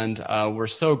 and we're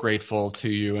so grateful to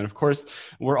you. And of course,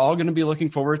 we're all going to be looking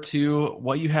forward to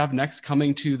what you have next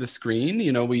coming to the screen.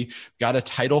 You know, we got a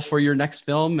title for your next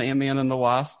film, Ant-Man and the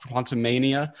Wasp: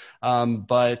 Quantumania,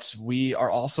 but we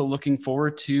are also looking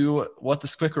forward to what the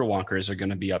Squicker Wonkers are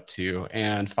going to be up to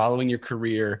and following your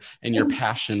career and your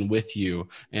passion with you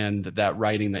and that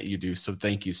writing that you do. So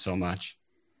thank you so much.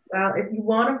 Well, if you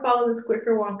want to follow the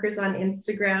Squicker Wonkers on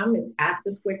Instagram, it's at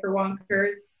the Squicker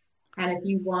Wonkers. And if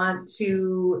you want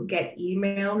to get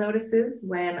email notices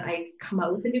when I come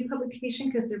out with a new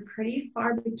publication, because they're pretty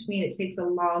far between, it takes a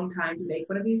long time to make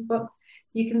one of these books,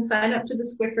 you can sign up to the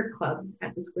Squicker Club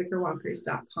at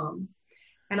thesquickerwonkers.com.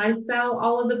 And I sell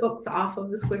all of the books off of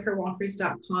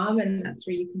thesquickerwonkers.com, and that's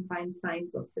where you can find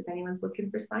signed books if anyone's looking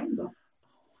for signed books.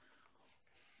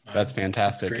 That's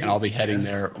fantastic. Great. And I'll be heading Yes.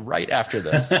 there right after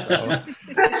this. So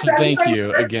thank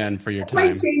you again for your My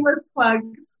time. shameless plug.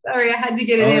 Sorry, I had to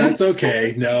get it Oh, in. that's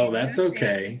okay. No, that's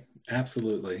okay.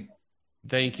 Absolutely.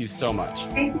 Thank you so much.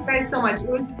 Thank you guys so much. It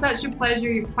was such a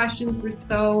pleasure. Your questions were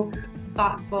so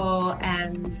thoughtful,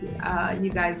 and you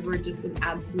guys were just an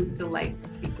absolute delight to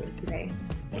speak with today.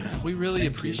 We really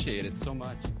Thank you. appreciate it so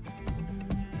much.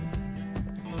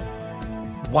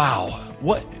 Wow.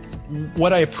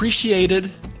 What I appreciated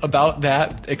about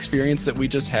that experience that we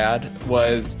just had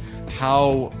was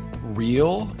how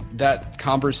real that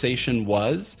conversation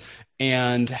was,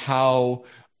 and how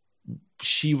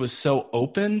she was so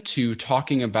open to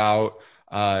talking about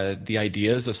the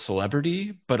ideas of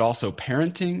celebrity, but also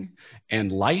parenting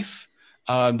and life.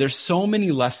 There's so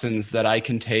many lessons that I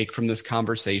can take from this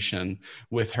conversation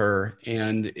with her,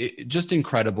 and just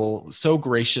incredible. So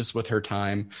gracious with her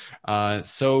time,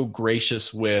 so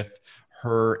gracious with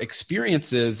her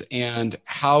experiences and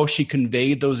how she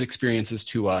conveyed those experiences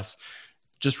to us.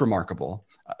 Just remarkable.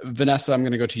 Vanessa, I'm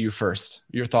going to go to you first.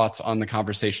 Your thoughts on the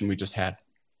conversation we just had.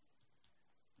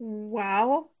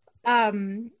 Wow.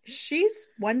 She's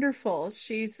wonderful.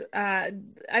 She's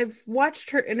I've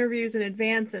watched her interviews in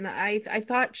advance, and I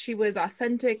thought she was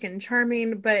authentic and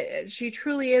charming, but she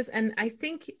truly is. And I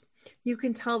think you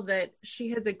can tell that she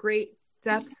has a great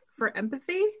depth for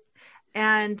empathy,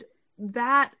 and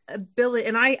that ability,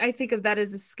 and I think of that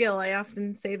as a skill. I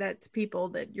often say that to people,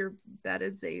 that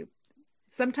is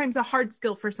sometimes a hard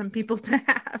skill for some people to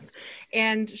have.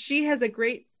 And she has a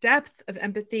great depth of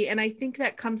empathy. And I think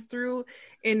that comes through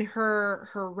in her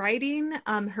writing,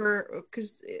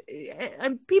 because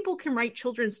people can write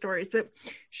children's stories, but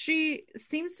she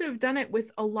seems to have done it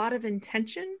with a lot of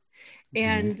intention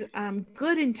and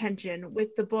good intention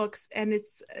with the books. And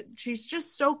she's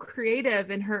just so creative,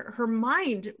 and her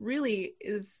mind really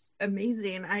is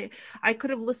amazing. I could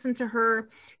have listened to her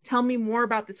tell me more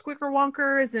about the Squicker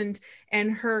Wonkers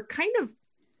and her kind of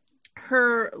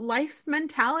her life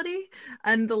mentality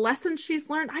and the lessons she's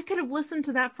learned. I could have listened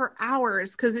to that for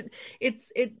hours, because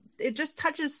it just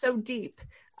touches so deep.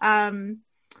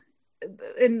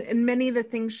 In many of the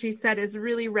things she said is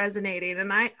really resonating,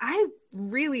 and I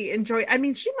really enjoy. I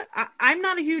mean, I'm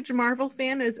not a huge Marvel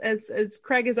fan, as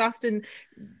Craig is often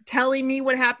telling me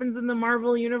what happens in the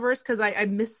Marvel universe, because I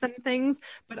miss some things.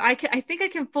 But I think I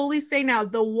can fully say now,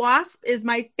 the Wasp is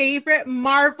my favorite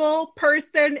Marvel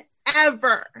person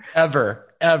ever, right?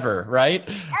 Ever.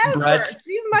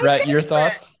 Brett, your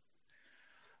thoughts?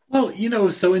 Well, it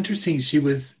was so interesting. She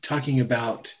was talking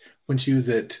about when she was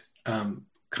at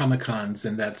Comic-Cons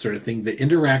and that sort of thing, the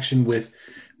interaction with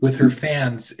her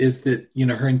fans is that,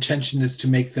 her intention is to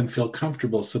make them feel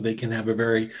comfortable so they can have a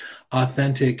very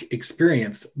authentic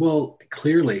experience. Well,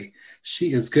 clearly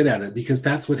she is good at it, because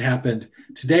that's what happened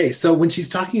today. So when she's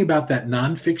talking about that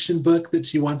nonfiction book that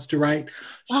she wants to write,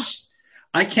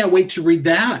 I can't wait to read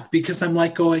that, because I'm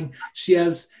like going, she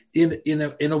has in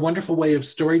a wonderful way of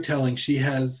storytelling. She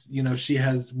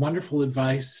has wonderful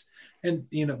advice and,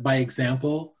 by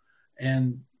example.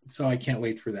 And so I can't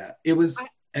wait for that. It was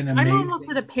an amazing. I'm almost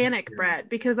at a panic, Brett,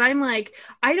 because I'm like,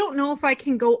 I don't know if I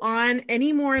can go on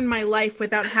anymore in my life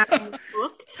without having a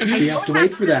book. You have to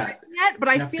wait for that. Yet, but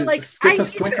I feel like skip a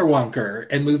Squicker Wonker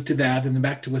and move to that, and then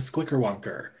back to a Squicker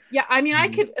Wonker. Yeah, I mean, I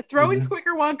could throw in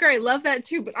Squicker Wonker. I love that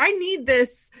too, but I need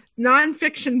this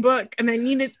nonfiction book, and I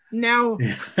need it now.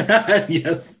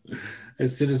 Yes,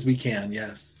 as soon as we can.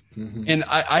 Yes. Mm-hmm. And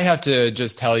I have to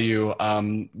just tell you,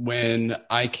 when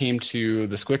I came to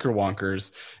the Squicker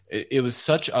Wonkers, it was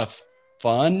such a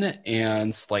fun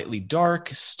and slightly dark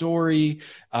story.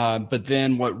 But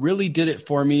then what really did it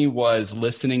for me was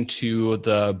listening to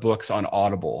the books on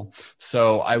Audible.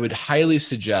 So I would highly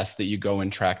suggest that you go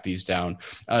and track these down.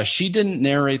 She didn't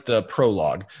narrate the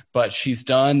prologue, but she's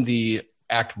done the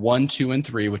Act 1, 2, and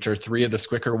 3, which are 3 of the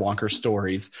Squicker Wonker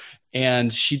stories.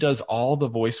 And she does all the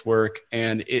voice work,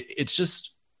 and it's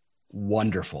just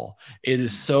wonderful. It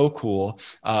is so cool.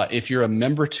 If you're a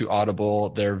member to Audible,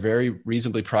 they're very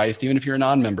reasonably priced. Even if you're a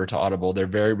non-member to Audible, they're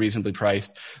very reasonably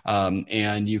priced.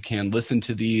 And you can listen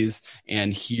to these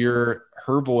and hear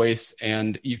her voice,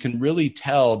 and you can really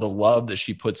tell the love that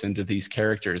she puts into these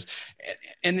characters.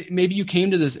 And maybe you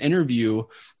came to this interview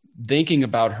thinking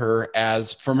about her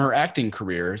as from her acting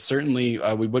career. Certainly,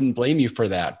 we wouldn't blame you for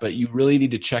that, but you really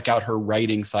need to check out her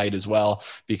writing side as well,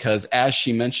 because as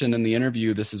she mentioned in the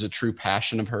interview, this is a true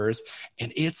passion of hers,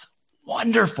 and it's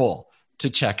wonderful to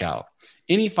check out.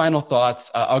 Any final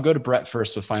thoughts? I'll go to Brett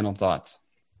first with final thoughts.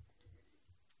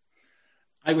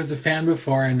 I was a fan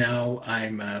before, and now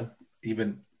I'm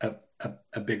even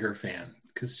a bigger fan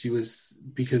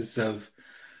because of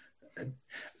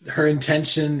her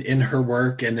intention in her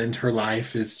work and in her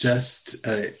life is just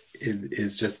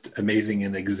amazing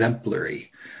and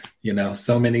exemplary.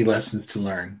 So many lessons to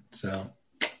learn. So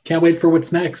can't wait for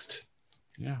what's next.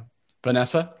 Yeah.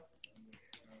 Vanessa?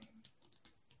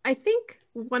 I think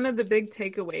one of the big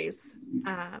takeaways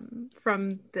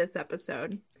from this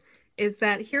episode is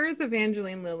that here is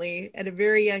Evangeline Lilly at a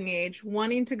very young age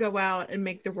wanting to go out and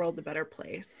make the world a better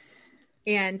place.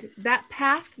 And that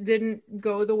path didn't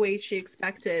go the way she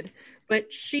expected,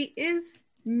 but she is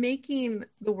making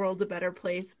the world a better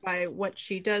place by what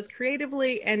she does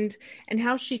creatively and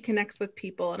how she connects with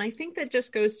people. And I think that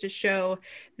just goes to show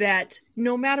that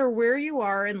no matter where you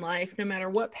are in life, no matter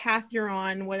what path you're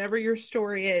on, whatever your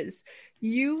story is,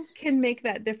 you can make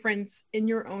that difference in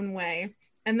your own way.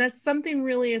 And that's something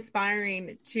really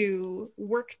aspiring to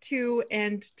work to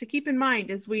and to keep in mind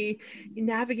as we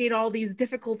navigate all these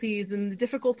difficulties and the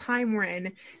difficult time we're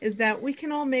in, is that we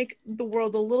can all make the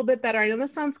world a little bit better. I know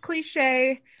this sounds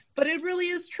cliche, but it really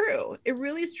is true. It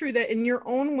really is true that in your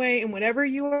own way and whatever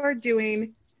you are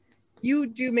doing, you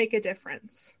do make a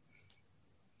difference.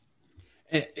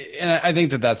 And I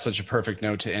think that that's such a perfect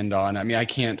note to end on. I mean, I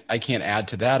can't add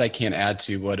to that. I can't add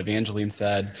to what Evangeline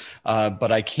said,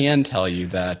 but I can tell you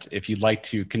that if you'd like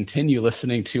to continue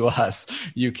listening to us,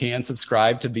 you can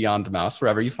subscribe to Beyond the Mouse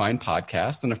wherever you find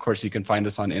podcasts. And of course, you can find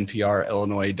us on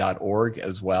nprillinois.org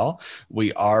as well.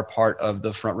 We are part of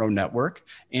the Front Row Network,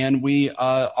 and we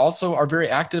also are very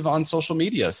active on social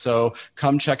media. So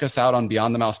come check us out on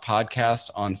Beyond the Mouse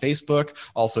Podcast on Facebook,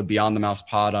 also Beyond the Mouse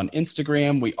Pod on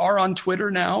Instagram. We are on Twitter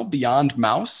now, Beyond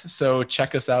Mouse, so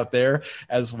check us out there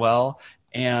as well,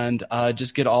 and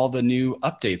just get all the new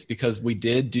updates, because we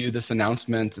did do this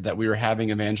announcement that we were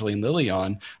having Evangeline Lilly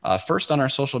on first on our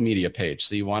social media page,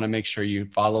 so you want to make sure you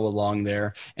follow along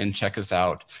there and check us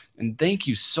out. And thank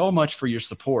you so much for your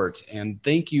support, and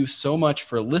thank you so much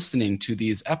for listening to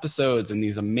these episodes and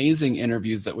these amazing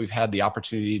interviews that we've had the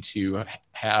opportunity to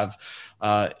have.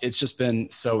 It's just been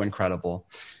so incredible.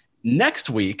 Next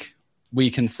week, we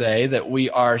can say that we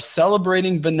are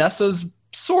celebrating Vanessa's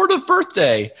sort of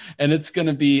birthday, and it's going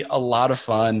to be a lot of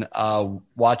fun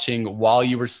watching while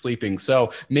you were sleeping.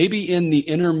 So maybe in the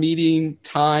intermediate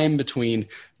time between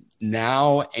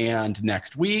now and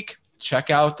next week, check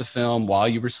out the film While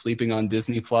You Were Sleeping on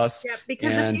Disney Plus. Yeah,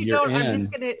 because if you don't, I'm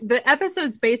just going to, the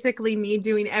episode's basically me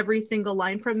doing every single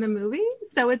line from the movie.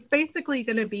 So it's basically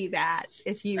going to be that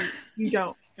if you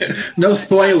don't. No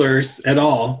spoilers at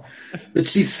all, but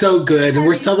she's so good, and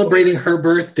we're celebrating her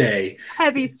birthday.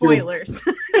 Heavy spoilers.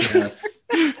 Yes,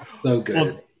 so good.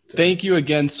 Well, thank you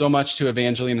again so much to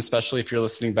Evangeline, especially if you're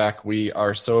listening back. We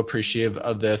are so appreciative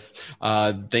of this.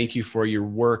 Thank you for your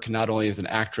work, not only as an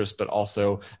actress, but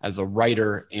also as a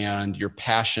writer, and your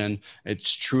passion.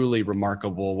 It's truly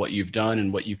remarkable what you've done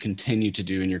and what you continue to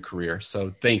do in your career.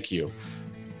 So thank you.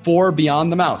 For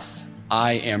Beyond the Mouse,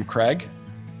 I am Craig.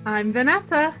 I'm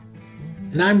Vanessa.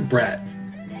 And I'm Brett.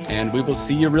 And we will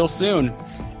see you real soon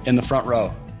in the front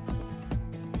row.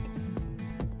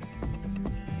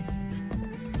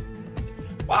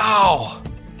 Wow.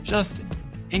 Just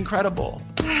incredible.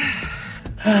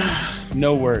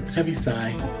 No words. Heavy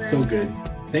sigh. So good.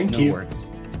 Thank you. No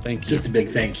words. Thank you. Just a big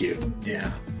thank you.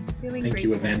 Yeah. Feeling Thank great.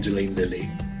 you, Evangeline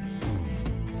Lilly.